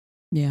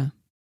 Yeah.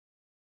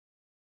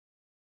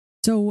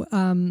 So,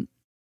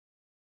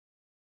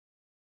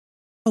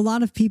 a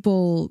lot of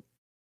people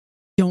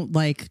don't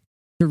like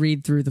to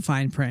read through the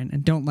fine print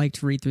and don't like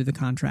to read through the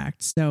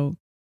contract. So,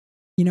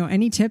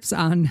 any tips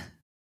on,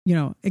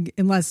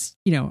 unless,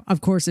 of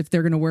course, if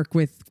they're going to work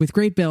with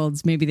great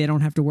builds, maybe they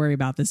don't have to worry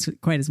about this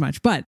quite as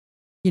much. But,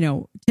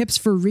 tips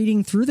for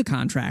reading through the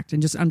contract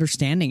and just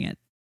understanding it.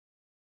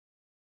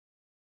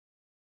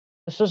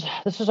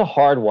 This is a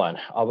hard one.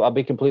 I'll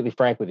be completely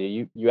frank with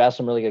you. You asked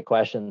some really good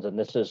questions, and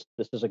this is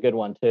a good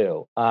one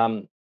too.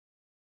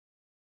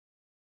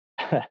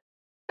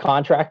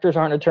 Contractors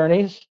aren't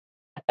attorneys,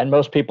 and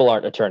most people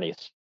aren't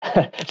attorneys.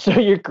 So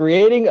you're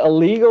creating a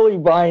legally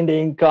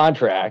binding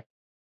contract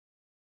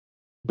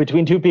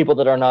between two people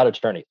that are not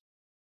attorneys.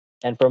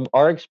 And from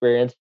our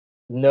experience,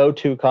 no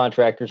two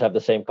contractors have the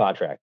same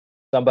contract.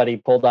 Somebody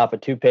pulled off a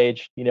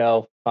 2-page,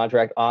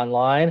 contract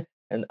online,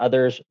 and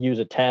others use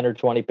a 10 or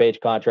 20-page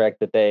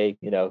contract that they,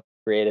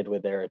 created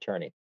with their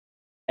attorney.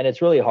 And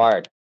it's really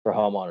hard for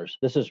homeowners.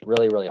 This is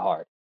really, really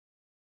hard.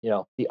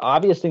 The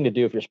obvious thing to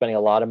do if you're spending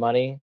a lot of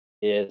money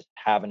is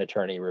have an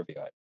attorney review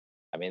it.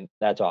 I mean,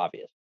 that's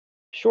obvious.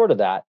 Short of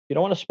that, if you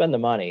don't want to spend the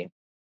money,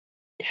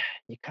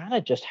 you kind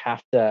of just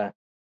have to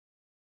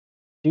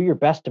do your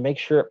best to make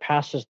sure it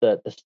passes the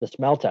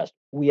smell test.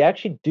 We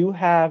actually do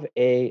have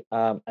an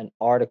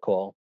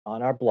article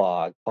on our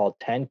blog called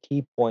 10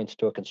 Key Points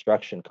to a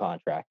Construction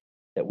Contract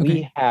that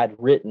we had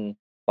written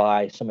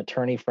by some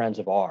attorney friends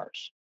of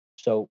ours.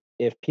 So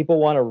if people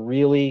want to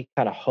really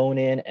kind of hone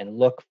in and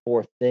look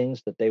for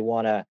things that they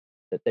want to,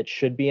 that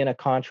should be in a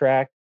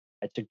contract,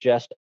 I'd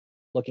suggest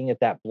looking at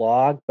that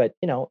blog. But,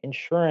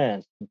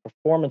 insurance and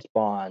performance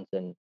bonds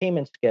and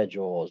payment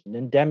schedules and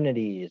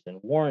indemnities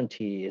and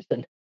warranties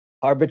and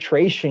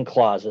arbitration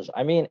clauses.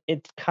 I mean,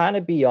 it's kind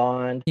of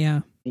beyond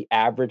the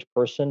average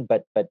person,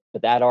 but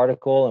that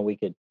article, and we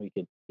could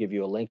give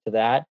you a link to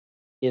that,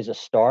 is a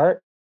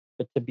start.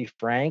 But to be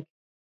frank,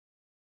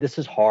 this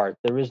is hard.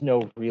 There is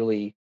no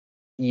really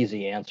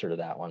easy answer to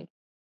that one.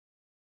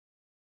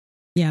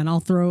 Yeah, and I'll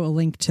throw a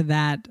link to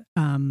that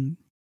and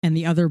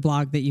the other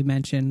blog that you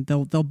mentioned.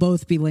 They'll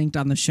both be linked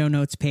on the show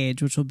notes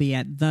page, which will be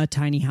at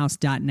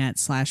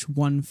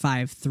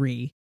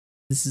thetinyhouse.net/153.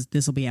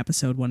 This will be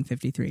episode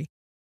 153.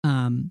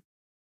 But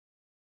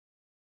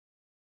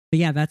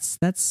yeah, that's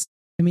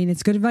I mean,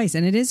 it's good advice,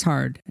 and it is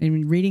hard. I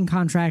mean, reading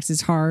contracts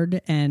is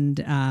hard,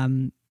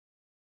 and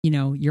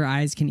your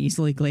eyes can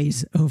easily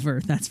glaze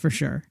over. That's for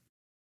sure.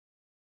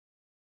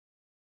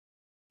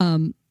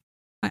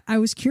 I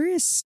was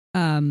curious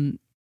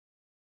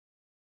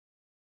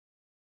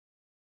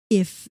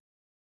if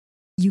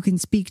you can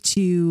speak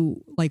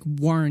to like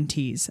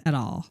warranties at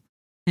all,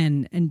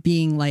 and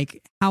being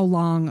like how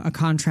long a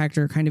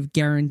contractor kind of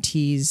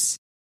guarantees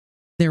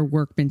their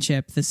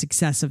workmanship, the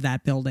success of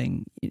that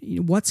building.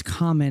 What's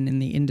common in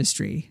the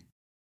industry?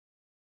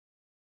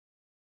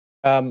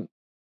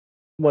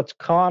 What's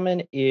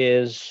common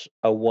is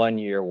a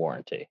 1-year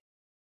warranty,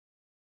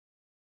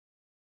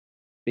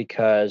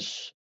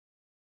 because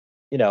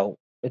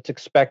it's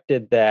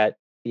expected that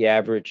the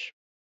average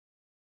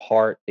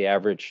part, the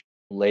average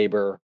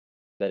labor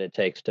that it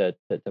takes to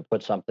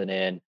put something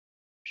in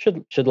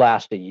should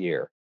last a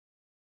year.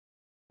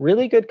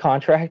 Really good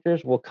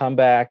contractors will come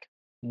back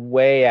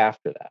way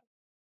after that.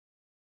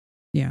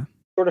 Yeah.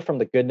 Sort of from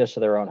the goodness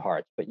of their own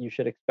hearts, but you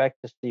should expect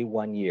to see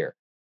 1 year.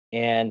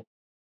 And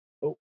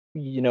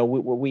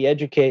we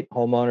educate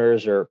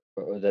homeowners or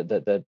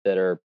that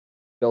are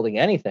building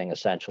anything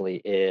essentially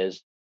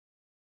is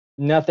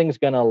nothing's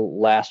going to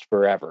last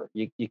forever.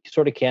 You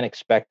sort of can't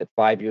expect that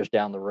 5 years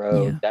down the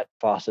road that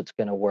faucet's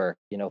going to work.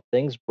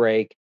 Things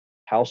break,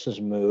 houses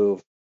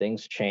move,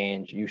 things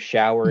change. You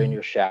shower in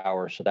your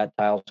shower, so that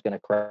tile's going to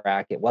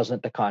crack. It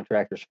wasn't the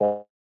contractor's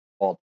fault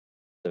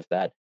of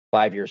that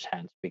 5 years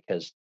hence,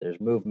 because there's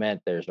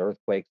movement, there's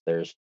earthquakes,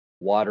 there's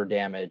water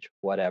damage,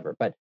 whatever.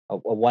 But a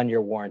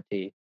 1-year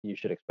warranty, you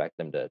should expect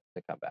them to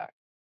come back.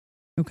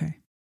 Okay.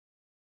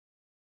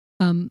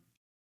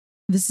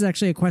 This is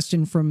actually a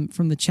question from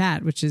the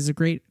chat, which is a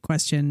great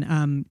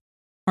question.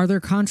 Are there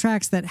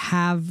contracts that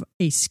have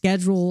a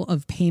schedule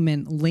of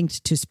payment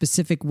linked to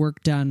specific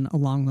work done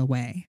along the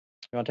way?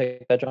 You want to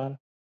take that, John?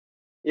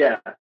 Yeah,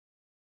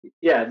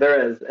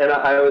 there is. And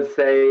I would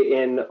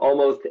say in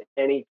almost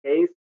any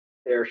case,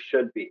 there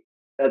should be.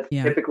 That's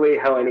typically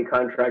how any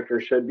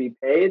contractor should be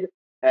paid.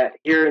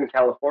 Here in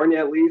California,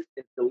 at least,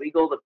 it's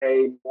illegal to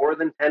pay more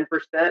than 10%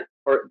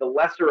 or the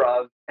lesser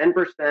of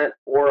 10%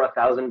 or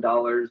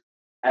 $1,000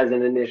 as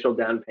an initial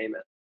down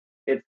payment.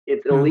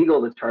 It's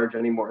illegal to charge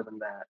any more than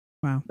that.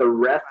 Wow. The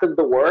rest of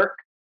the work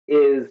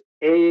is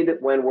paid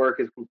when work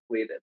is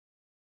completed.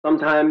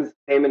 Sometimes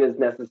payment is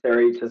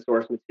necessary to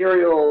source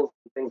materials,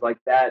 things like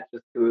that,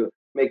 just to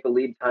make the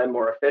lead time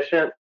more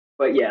efficient.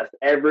 But yes,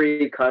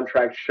 every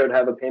contract should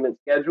have a payment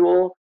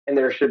schedule, and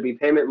there should be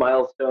payment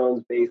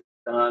milestones based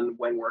on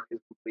when work is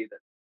completed.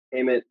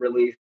 Payment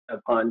released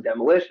upon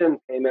demolition,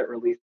 payment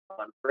released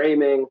upon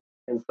framing,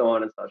 and so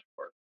on and so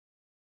forth.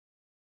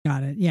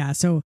 Got it. Yeah.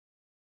 So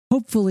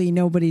hopefully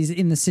nobody's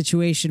in the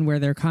situation where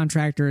their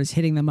contractor is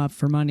hitting them up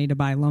for money to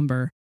buy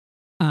lumber.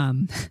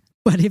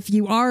 But if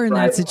you are in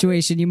that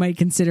situation, you might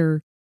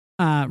consider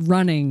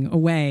running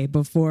away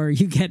before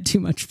you get too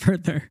much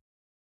further.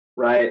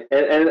 Right.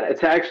 And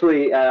to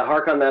actually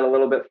hark on that a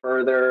little bit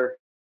further,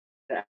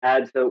 to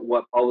add to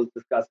what Paul was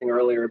discussing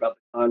earlier about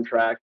the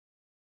contract,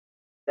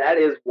 that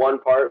is one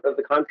part of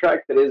the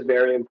contract that is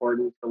very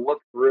important to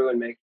look through and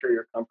make sure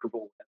you're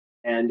comfortable with.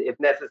 And if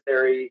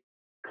necessary,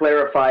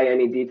 clarify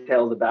any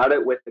details about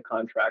it with the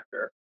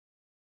contractor.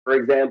 For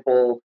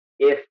example,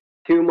 if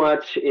too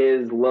much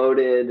is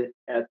loaded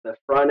at the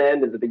front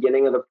end at the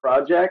beginning of the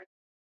project,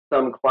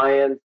 some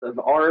clients of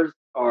ours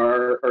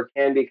are or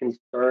can be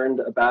concerned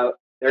about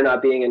there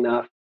not being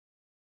enough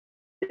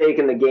stake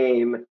in the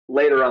game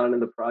later on in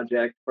the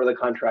project for the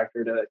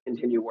contractor to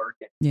continue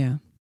working. Yeah.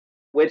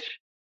 Which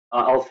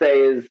I'll say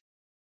is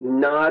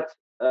not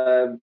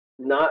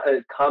not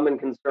a common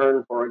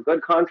concern for a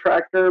good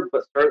contractor,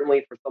 but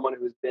certainly for someone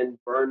who's been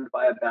burned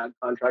by a bad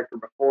contractor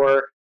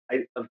before,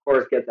 I of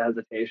course get the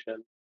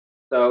hesitation.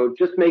 So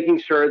just making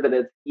sure that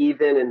it's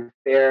even and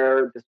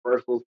fair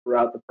dispersals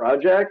throughout the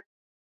project,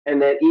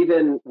 and that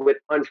even with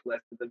punch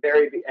lists at the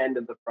very end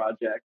of the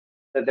project,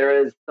 that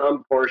there is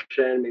some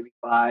portion, maybe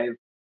 5,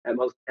 at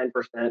most 10%,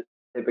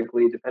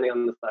 typically, depending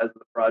on the size of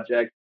the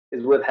project,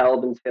 is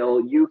withheld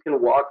until you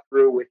can walk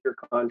through with your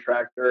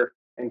contractor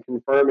and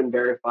confirm and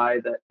verify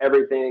that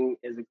everything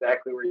is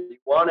exactly where you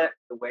want it,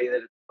 the way that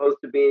it's supposed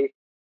to be,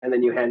 and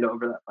then you hand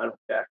over that final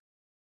check.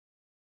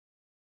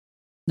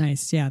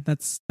 Nice. Yeah,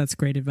 that's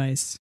great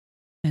advice.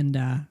 And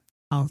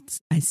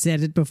I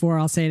said it before,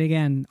 I'll say it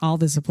again. All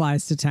this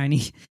applies to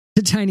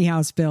tiny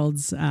house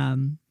builds.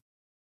 I'm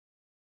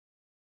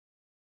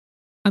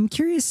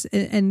curious,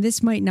 and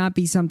this might not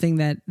be something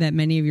that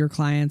many of your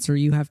clients or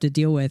you have to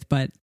deal with,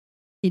 but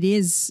it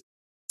is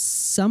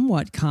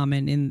somewhat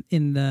common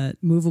in the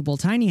movable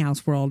tiny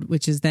house world,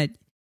 which is that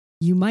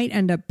you might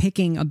end up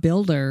picking a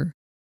builder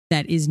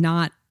that is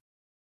not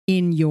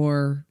in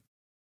your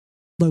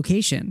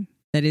location,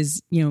 that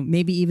is,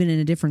 maybe even in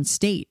a different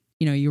state.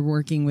 You're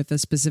working with a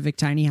specific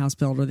tiny house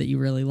builder that you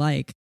really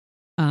like.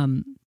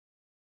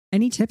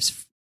 Any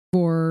tips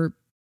for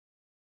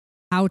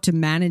how to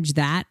manage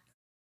that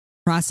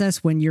process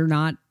when you're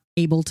not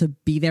able to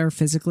be there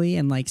physically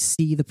and like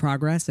see the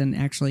progress and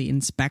actually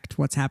inspect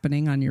what's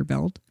happening on your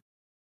build?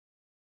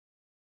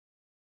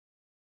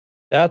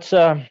 That's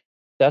a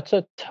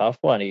tough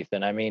one,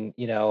 Ethan. I mean,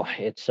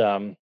 it's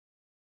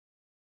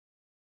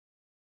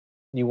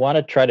you want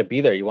to try to be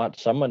there. You want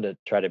someone to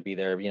try to be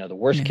there. The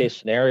worst case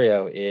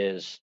scenario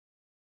is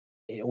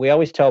we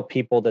always tell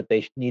people that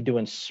they need to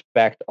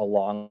inspect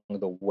along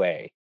the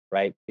way,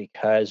 right?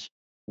 Because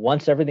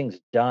once everything's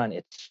done,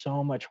 it's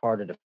so much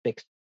harder to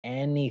fix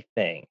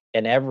anything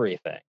and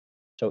everything.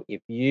 So if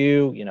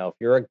if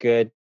you're a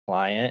good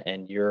client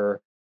and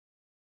you're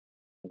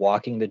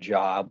walking the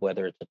job,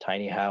 whether it's a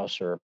tiny house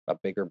or a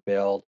bigger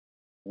build,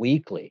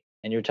 weekly,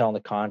 and you're telling the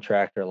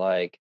contractor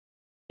like,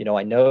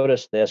 I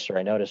noticed this or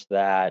I noticed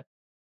that,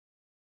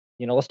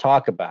 let's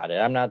talk about it.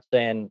 I'm not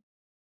saying,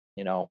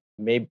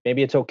 maybe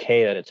it's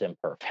okay that it's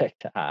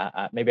imperfect.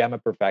 Maybe I'm a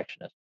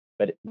perfectionist,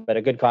 but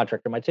a good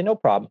contractor might say, no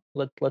problem.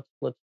 Let's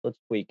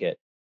tweak it.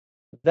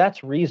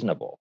 That's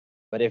reasonable.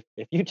 But if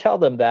you tell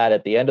them that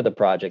at the end of the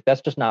project,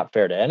 that's just not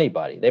fair to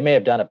anybody. They may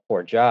have done a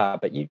poor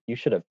job, but you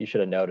should have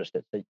noticed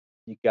it. So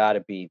you got to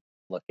be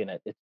looking at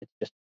it. It's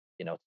just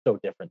it's so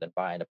different than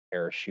buying a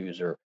pair of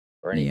shoes or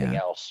anything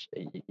else.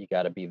 You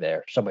got to be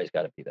there. Somebody's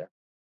got to be there.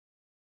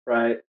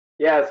 Right.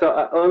 Yeah.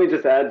 So let me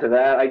just add to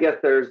that. I guess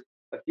there's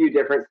a few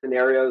different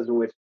scenarios in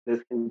which this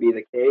can be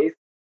the case.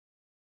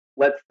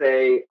 Let's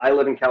say I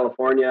live in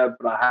California,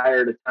 but I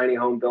hired a tiny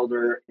home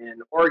builder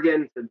in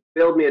Oregon to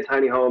build me a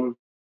tiny home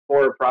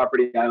for a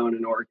property I own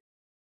in Oregon.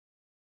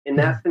 In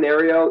that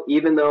scenario,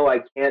 even though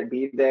I can't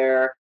be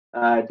there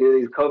due to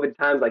these COVID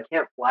times, I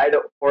can't fly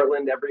to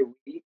Portland every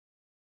week.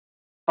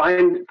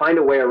 Find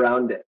a way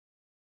around it.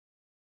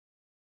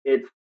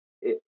 It's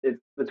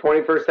the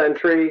 21st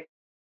century.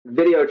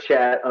 Video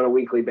chat on a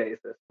weekly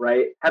basis,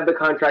 right? Have the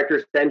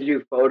contractor send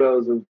you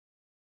photos of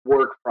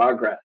work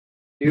progress.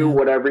 Do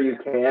whatever you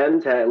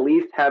can to at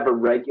least have a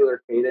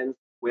regular cadence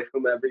with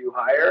whomever you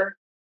hire,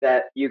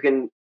 that you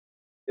can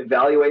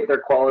evaluate their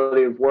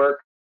quality of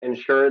work,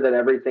 ensure that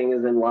everything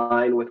is in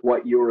line with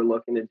what you were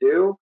looking to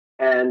do,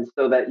 and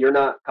so that you're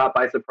not caught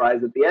by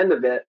surprise at the end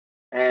of it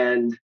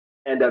and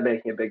end up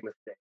making a big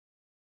mistake.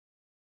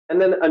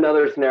 And then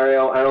another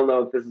scenario, I don't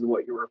know if this is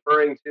what you're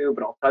referring to,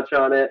 but I'll touch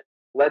on it.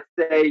 Let's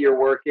say you're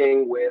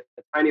working with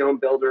a tiny home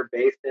builder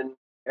based in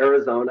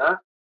Arizona,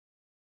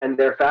 and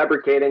they're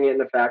fabricating it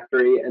in a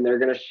factory, and they're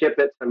going to ship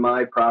it to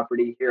my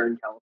property here in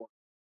California.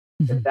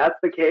 Mm-hmm. If that's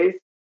the case,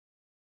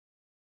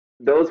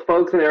 those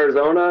folks in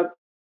Arizona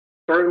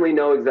certainly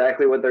know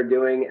exactly what they're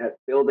doing at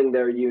building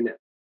their unit.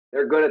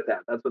 They're good at that.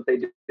 That's what they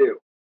do.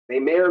 They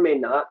may or may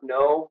not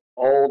know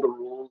all the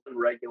rules and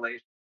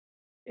regulations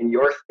in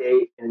your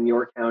state, in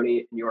your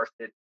county, in your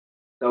city.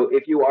 So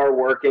if you are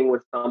working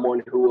with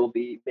someone who will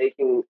be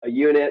making a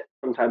unit,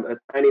 sometimes a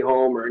tiny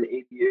home or an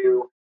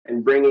ADU,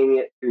 and bringing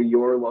it to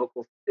your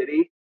local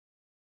city,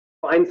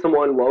 find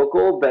someone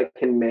local that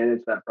can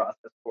manage that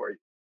process for you.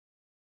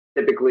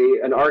 Typically,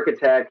 an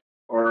architect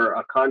or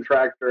a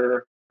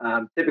contractor.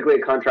 Typically,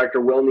 a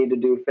contractor will need to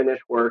do finish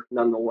work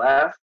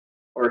nonetheless,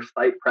 or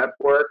site prep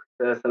work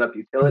to set up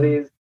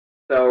utilities.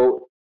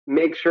 So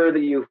make sure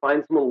that you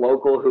find someone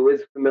local who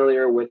is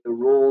familiar with the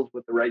rules,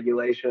 with the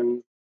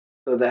regulations,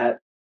 so that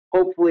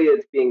hopefully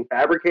it's being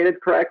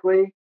fabricated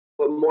correctly.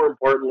 But more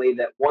importantly,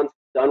 that once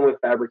done with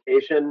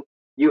fabrication,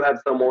 you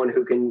have someone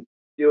who can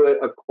do it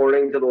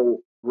according to the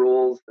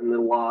rules and the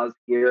laws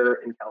here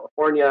in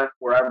California,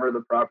 wherever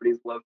the property is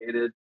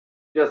located,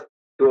 just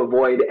to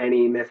avoid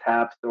any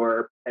mishaps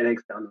or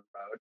headaches down the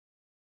road.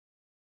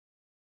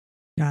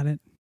 Got it.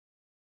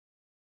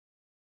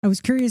 I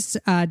was curious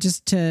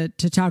just to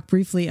talk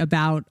briefly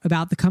about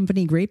the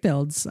company Great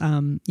Builds.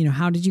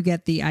 How did you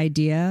get the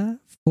idea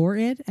for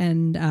it,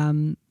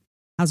 and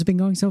how's it been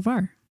going so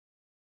far?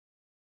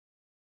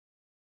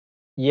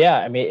 Yeah,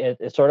 I mean,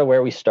 it's sort of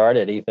where we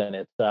started, Ethan.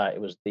 It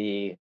was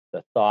the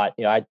thought.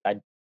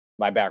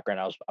 My background,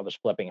 I was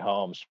flipping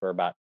homes for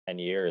about 10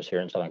 years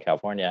here in Southern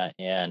California,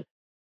 and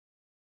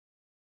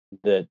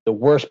the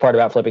worst part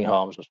about flipping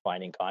homes was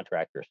finding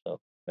contractors. So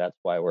that's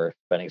why we're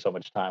spending so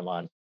much time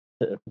on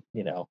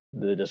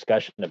the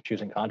discussion of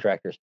choosing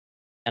contractors.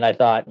 And I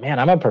thought, man,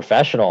 I'm a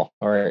professional,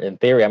 or in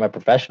theory, I'm a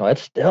professional. It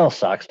still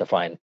sucks to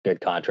find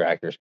good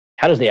contractors.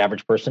 How does the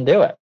average person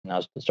do it? And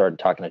I started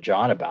talking to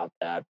John about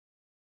that.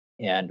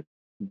 And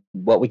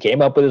what we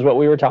came up with is what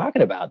we were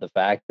talking about, the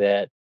fact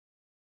that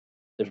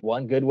there's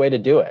one good way to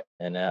do it,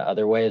 and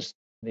other ways,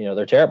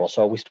 they're terrible.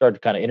 So we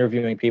started kind of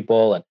interviewing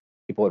people, and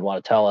people would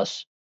want to tell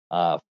us,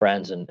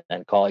 friends and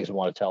colleagues would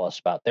want to tell us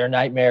about their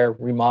nightmare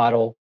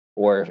remodel,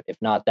 or if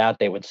not that,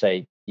 they would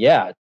say,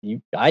 yeah,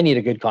 I need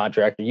a good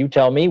contractor. You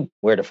tell me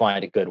where to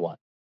find a good one.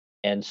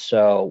 And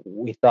so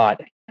we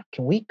thought,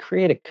 can we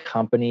create a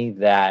company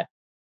that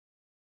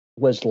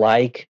was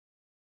like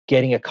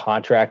getting a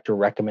contractor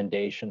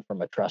recommendation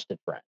from a trusted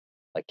friend?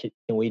 Like, can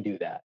we do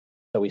that?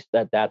 So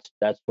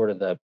that's sort of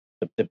the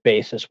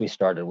basis we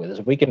started with, is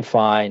if we can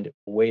find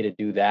a way to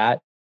do that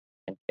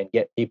and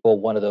get people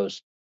one of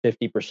those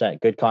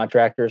 50% good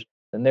contractors,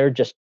 then they're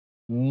just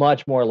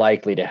much more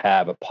likely to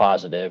have a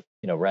positive,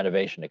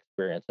 renovation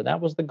experience. And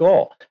that was the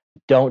goal.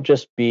 Don't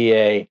just be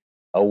a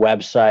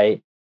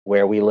website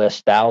where we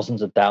list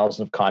thousands and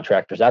thousands of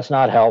contractors. That's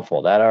not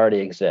helpful. That already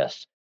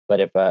exists. But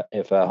if a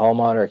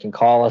homeowner can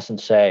call us and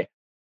say,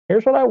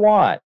 here's what I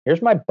want,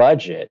 here's my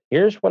budget,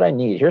 here's what I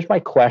need, here's my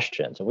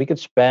questions, and we could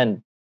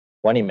spend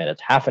 20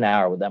 minutes, half an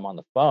hour with them on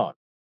the phone,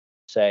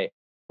 say,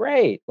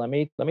 great, let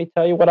me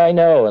tell you what I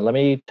know, and let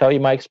me tell you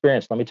my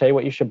experience, let me tell you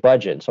what you should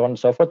budget, and so on and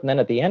so forth. And then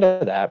at the end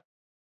of that,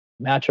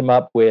 match them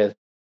up with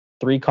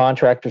 3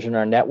 contractors in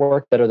our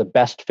network that are the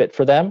best fit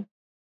for them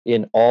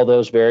in all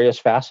those various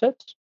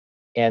facets,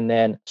 and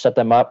then set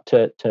them up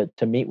to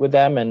meet with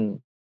them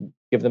and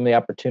give them the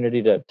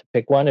opportunity to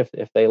pick one if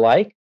they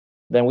like.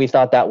 Then we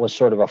thought that was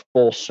sort of a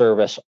full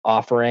service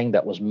offering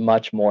that was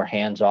much more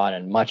hands-on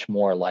and much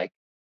more like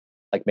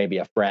maybe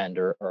a friend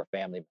or a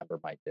family member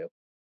might do.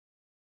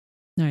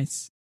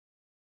 Nice.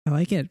 I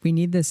like it. We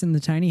need this in the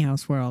tiny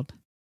house world.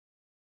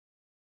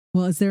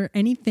 Well, is there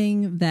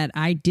anything that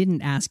I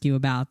didn't ask you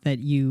about that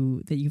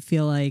you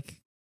feel like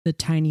the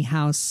tiny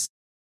house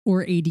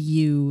or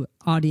ADU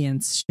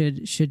audience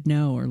should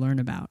know or learn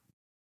about?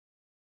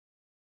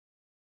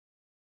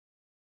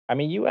 I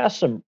mean, you asked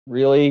some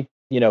really,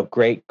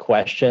 great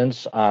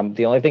questions.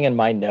 The only thing in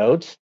my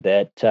notes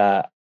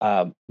that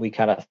we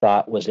kind of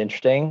thought was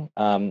interesting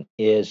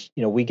is,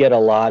 we get a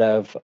lot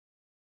of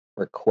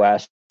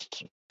requests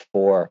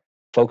for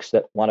folks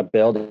that want to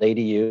build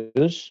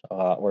ADUs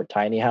or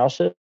tiny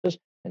houses.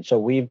 And so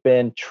we've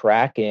been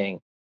tracking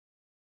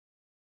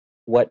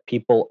why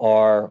people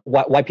are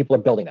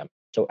building them.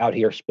 So out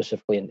here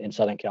specifically in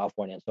Southern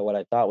California. And so what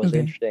I thought was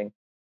interesting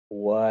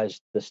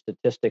was the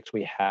statistics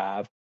we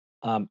have.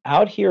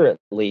 Out here, at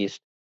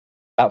least,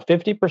 about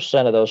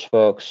 50% of those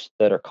folks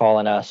that are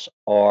calling us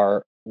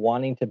are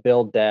wanting to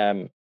build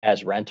them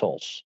as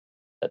rentals,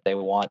 that they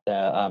want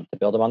to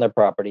build them on their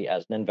property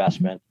as an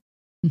investment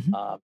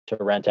to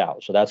rent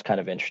out. So that's kind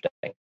of interesting.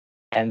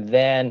 And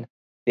then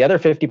the other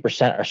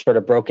 50% are sort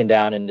of broken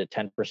down into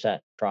 10%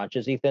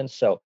 tranches, Ethan.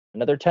 So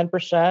another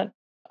 10%,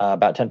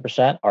 about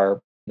 10%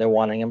 they're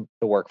wanting them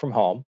to work from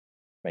home.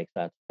 Makes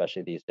sense,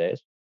 especially these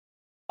days.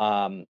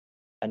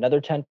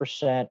 Another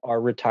 10% are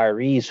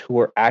retirees who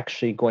are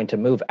actually going to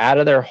move out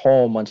of their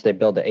home once they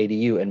build the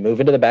ADU and move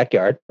into the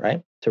backyard,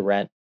 right, to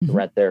rent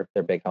their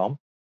big home.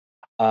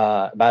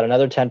 About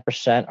another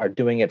 10% are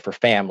doing it for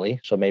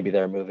family. So maybe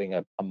they're moving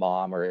a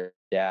mom or a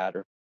dad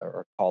or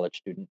a college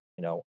student,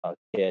 a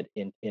kid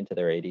into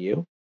their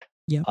ADU.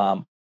 Yeah.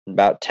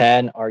 About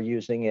 10 are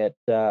using it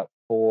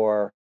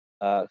for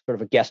sort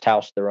of a guest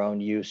house, their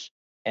own use.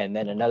 And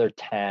then another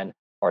 10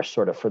 are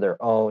sort of for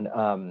their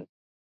own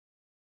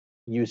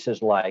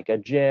uses, like a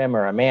gym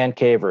or a man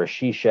cave or a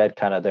she shed,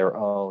 kind of their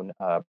own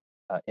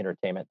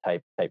entertainment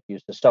type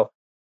uses. So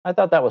I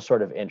thought that was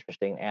sort of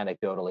interesting,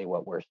 anecdotally,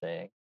 what we're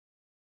seeing.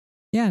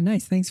 Yeah,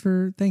 nice. Thanks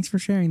for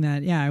sharing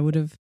that. Yeah, I would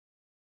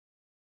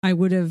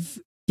have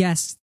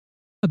guessed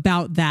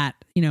about that.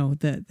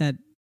 That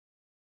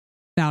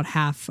about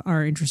half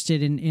are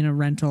interested in a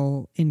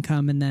rental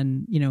income, and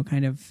then,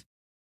 kind of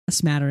a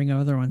smattering of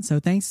other ones. So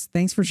thanks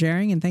for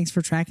sharing, and thanks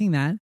for tracking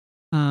that.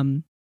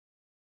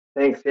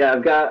 Thanks. Yeah,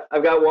 I've got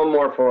one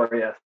more for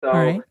you. So, all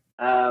right.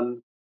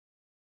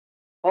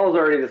 Paul's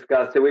already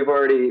discussed it. We've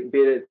already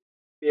beat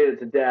it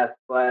to death.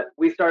 But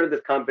we started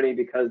this company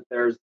because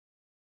there's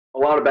a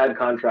lot of bad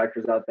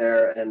contractors out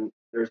there, and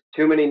there's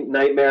too many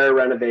nightmare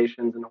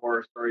renovations and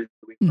horror stories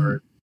that we've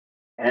heard.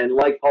 And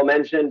like Paul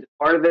mentioned,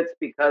 part of it's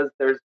because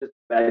there's just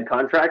bad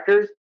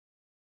contractors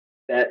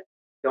that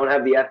don't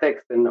have the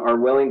ethics and are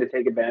willing to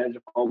take advantage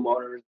of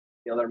homeowners,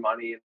 steal their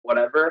money, and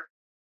whatever.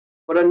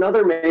 But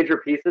another major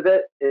piece of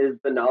it is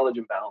the knowledge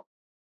imbalance.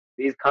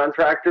 These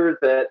contractors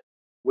that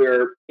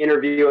we're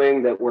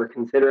interviewing, that we're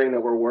considering,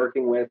 that we're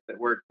working with, that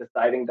we're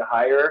deciding to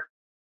hire,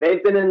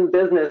 they've been in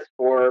business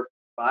for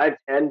 5,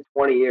 10,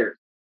 20 years.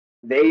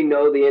 They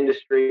know the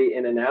industry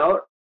in and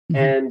out.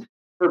 And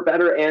for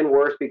better and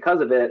worse because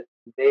of it,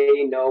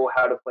 they know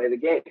how to play the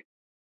game.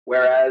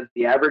 Whereas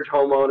the average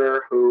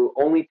homeowner who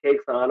only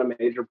takes on a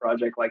major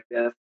project like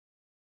this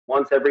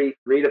once every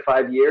 3 to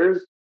 5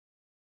 years,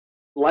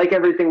 like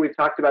everything we've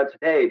talked about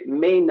today,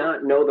 may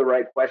not know the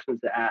right questions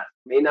to ask,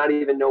 may not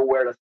even know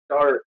where to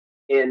start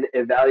in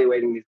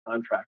evaluating these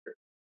contractors.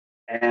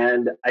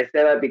 And I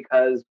say that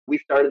because we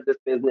started this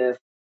business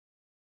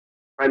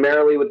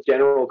primarily with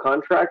general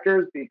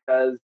contractors,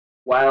 because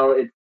while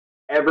it's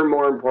ever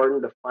more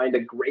important to find a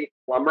great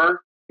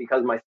plumber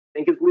because my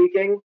sink is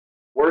leaking,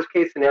 worst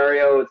case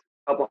scenario, it's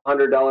a couple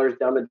 $100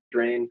 down the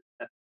drain,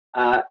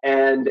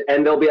 and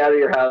they'll be out of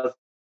your house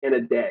in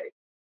a day.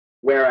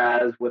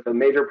 Whereas with a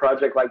major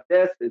project like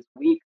this, it's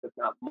weeks, if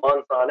not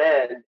months on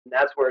end, and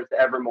that's where it's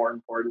ever more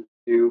important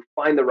to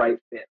find the right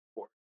fit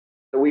for it.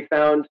 So we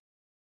found,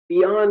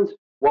 beyond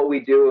what we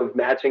do of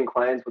matching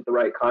clients with the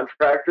right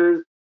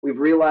contractors, we've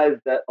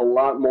realized that a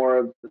lot more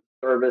of the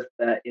service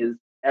that is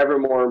ever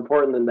more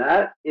important than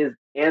that is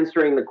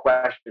answering the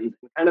questions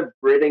and kind of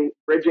bridging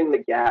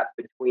the gap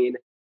between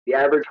the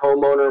average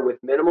homeowner with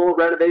minimal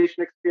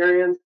renovation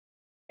experience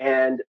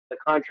and the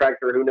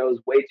contractor who knows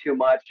way too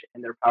much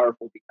and they're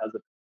powerful because of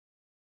it.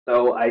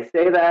 So I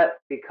say that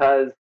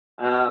because,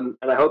 and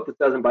I hope this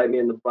doesn't bite me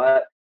in the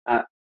butt,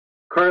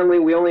 currently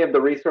we only have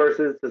the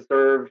resources to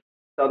serve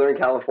Southern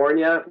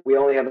California. We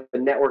only have a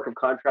network of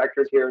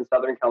contractors here in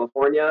Southern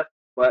California,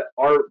 but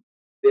our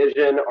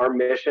vision, our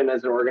mission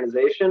as an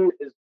organization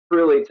is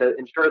truly to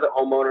ensure that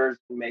homeowners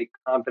can make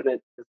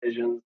confident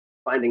decisions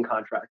finding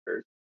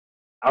contractors.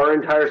 Our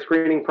entire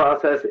screening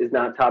process is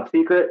not top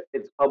secret.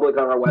 It's public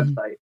on our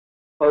website.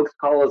 Folks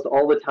call us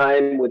all the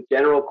time with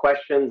general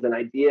questions and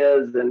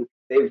ideas, and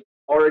they've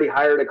already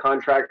hired a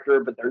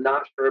contractor, but they're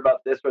not sure about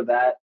this or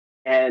that.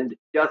 And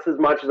just as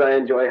much as I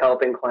enjoy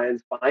helping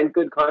clients find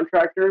good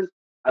contractors,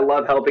 I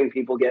love helping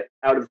people get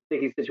out of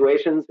sticky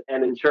situations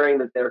and ensuring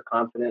that they're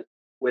confident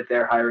with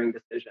their hiring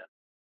decision.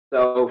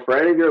 So for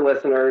any of your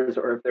listeners,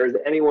 or if there's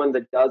anyone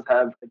that does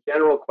have a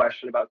general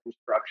question about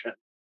construction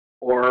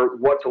or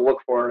what to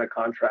look for in a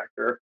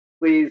contractor,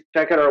 please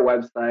check out our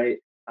website.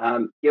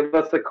 Give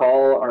us a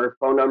call. Our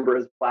phone number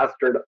is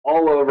plastered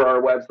all over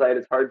our website.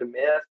 It's hard to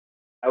miss.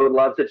 I would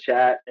love to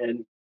chat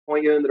and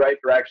point you in the right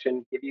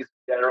direction, give you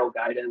some general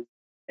guidance.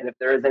 And if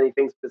there is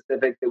anything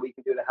specific that we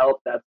can do to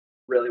help, that's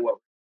really what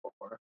we're looking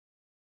for.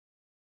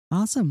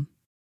 Awesome.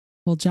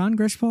 Well, John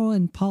Grishpol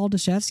and Paul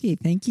Dashevsky,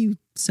 thank you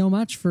so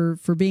much for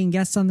being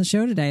guests on the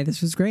show today.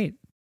 This was great.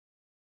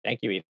 Thank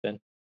you, Ethan.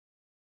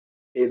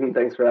 Ethan,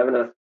 thanks for having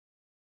us.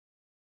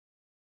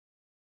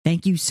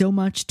 Thank you so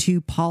much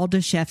to Paul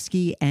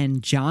Dashevsky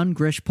and John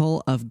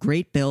Grishpol of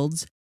Great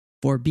Builds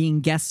for being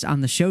guests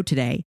on the show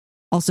today.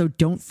 Also,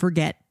 don't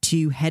forget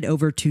to head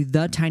over to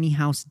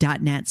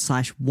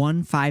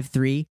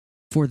thetinyhouse.net/153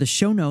 for the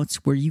show notes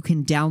where you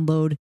can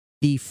download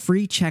the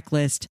free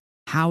checklist,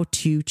 How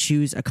to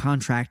Choose a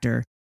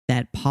Contractor,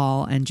 that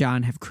Paul and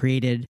John have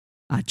created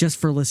just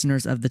for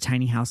listeners of the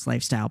Tiny House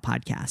Lifestyle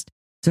podcast.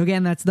 So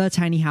again, that's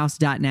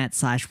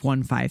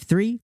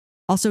thetinyhouse.net/153.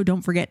 Also,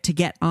 don't forget to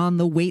get on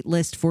the wait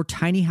list for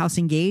Tiny House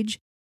Engage.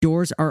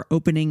 Doors are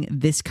opening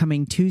this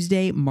coming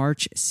Tuesday,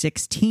 March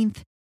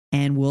 16th,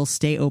 and will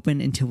stay open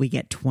until we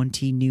get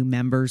 20 new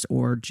members,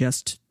 or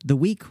just the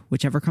week,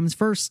 whichever comes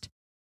first.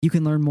 You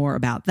can learn more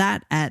about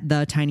that at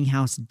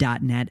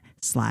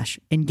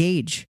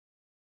thetinyhouse.net/engage.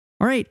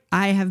 All right,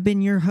 I have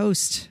been your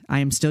host. I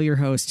am still your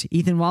host,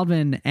 Ethan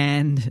Waldman,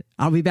 and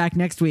I'll be back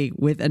next week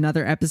with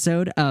another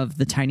episode of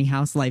the Tiny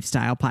House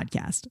Lifestyle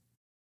Podcast.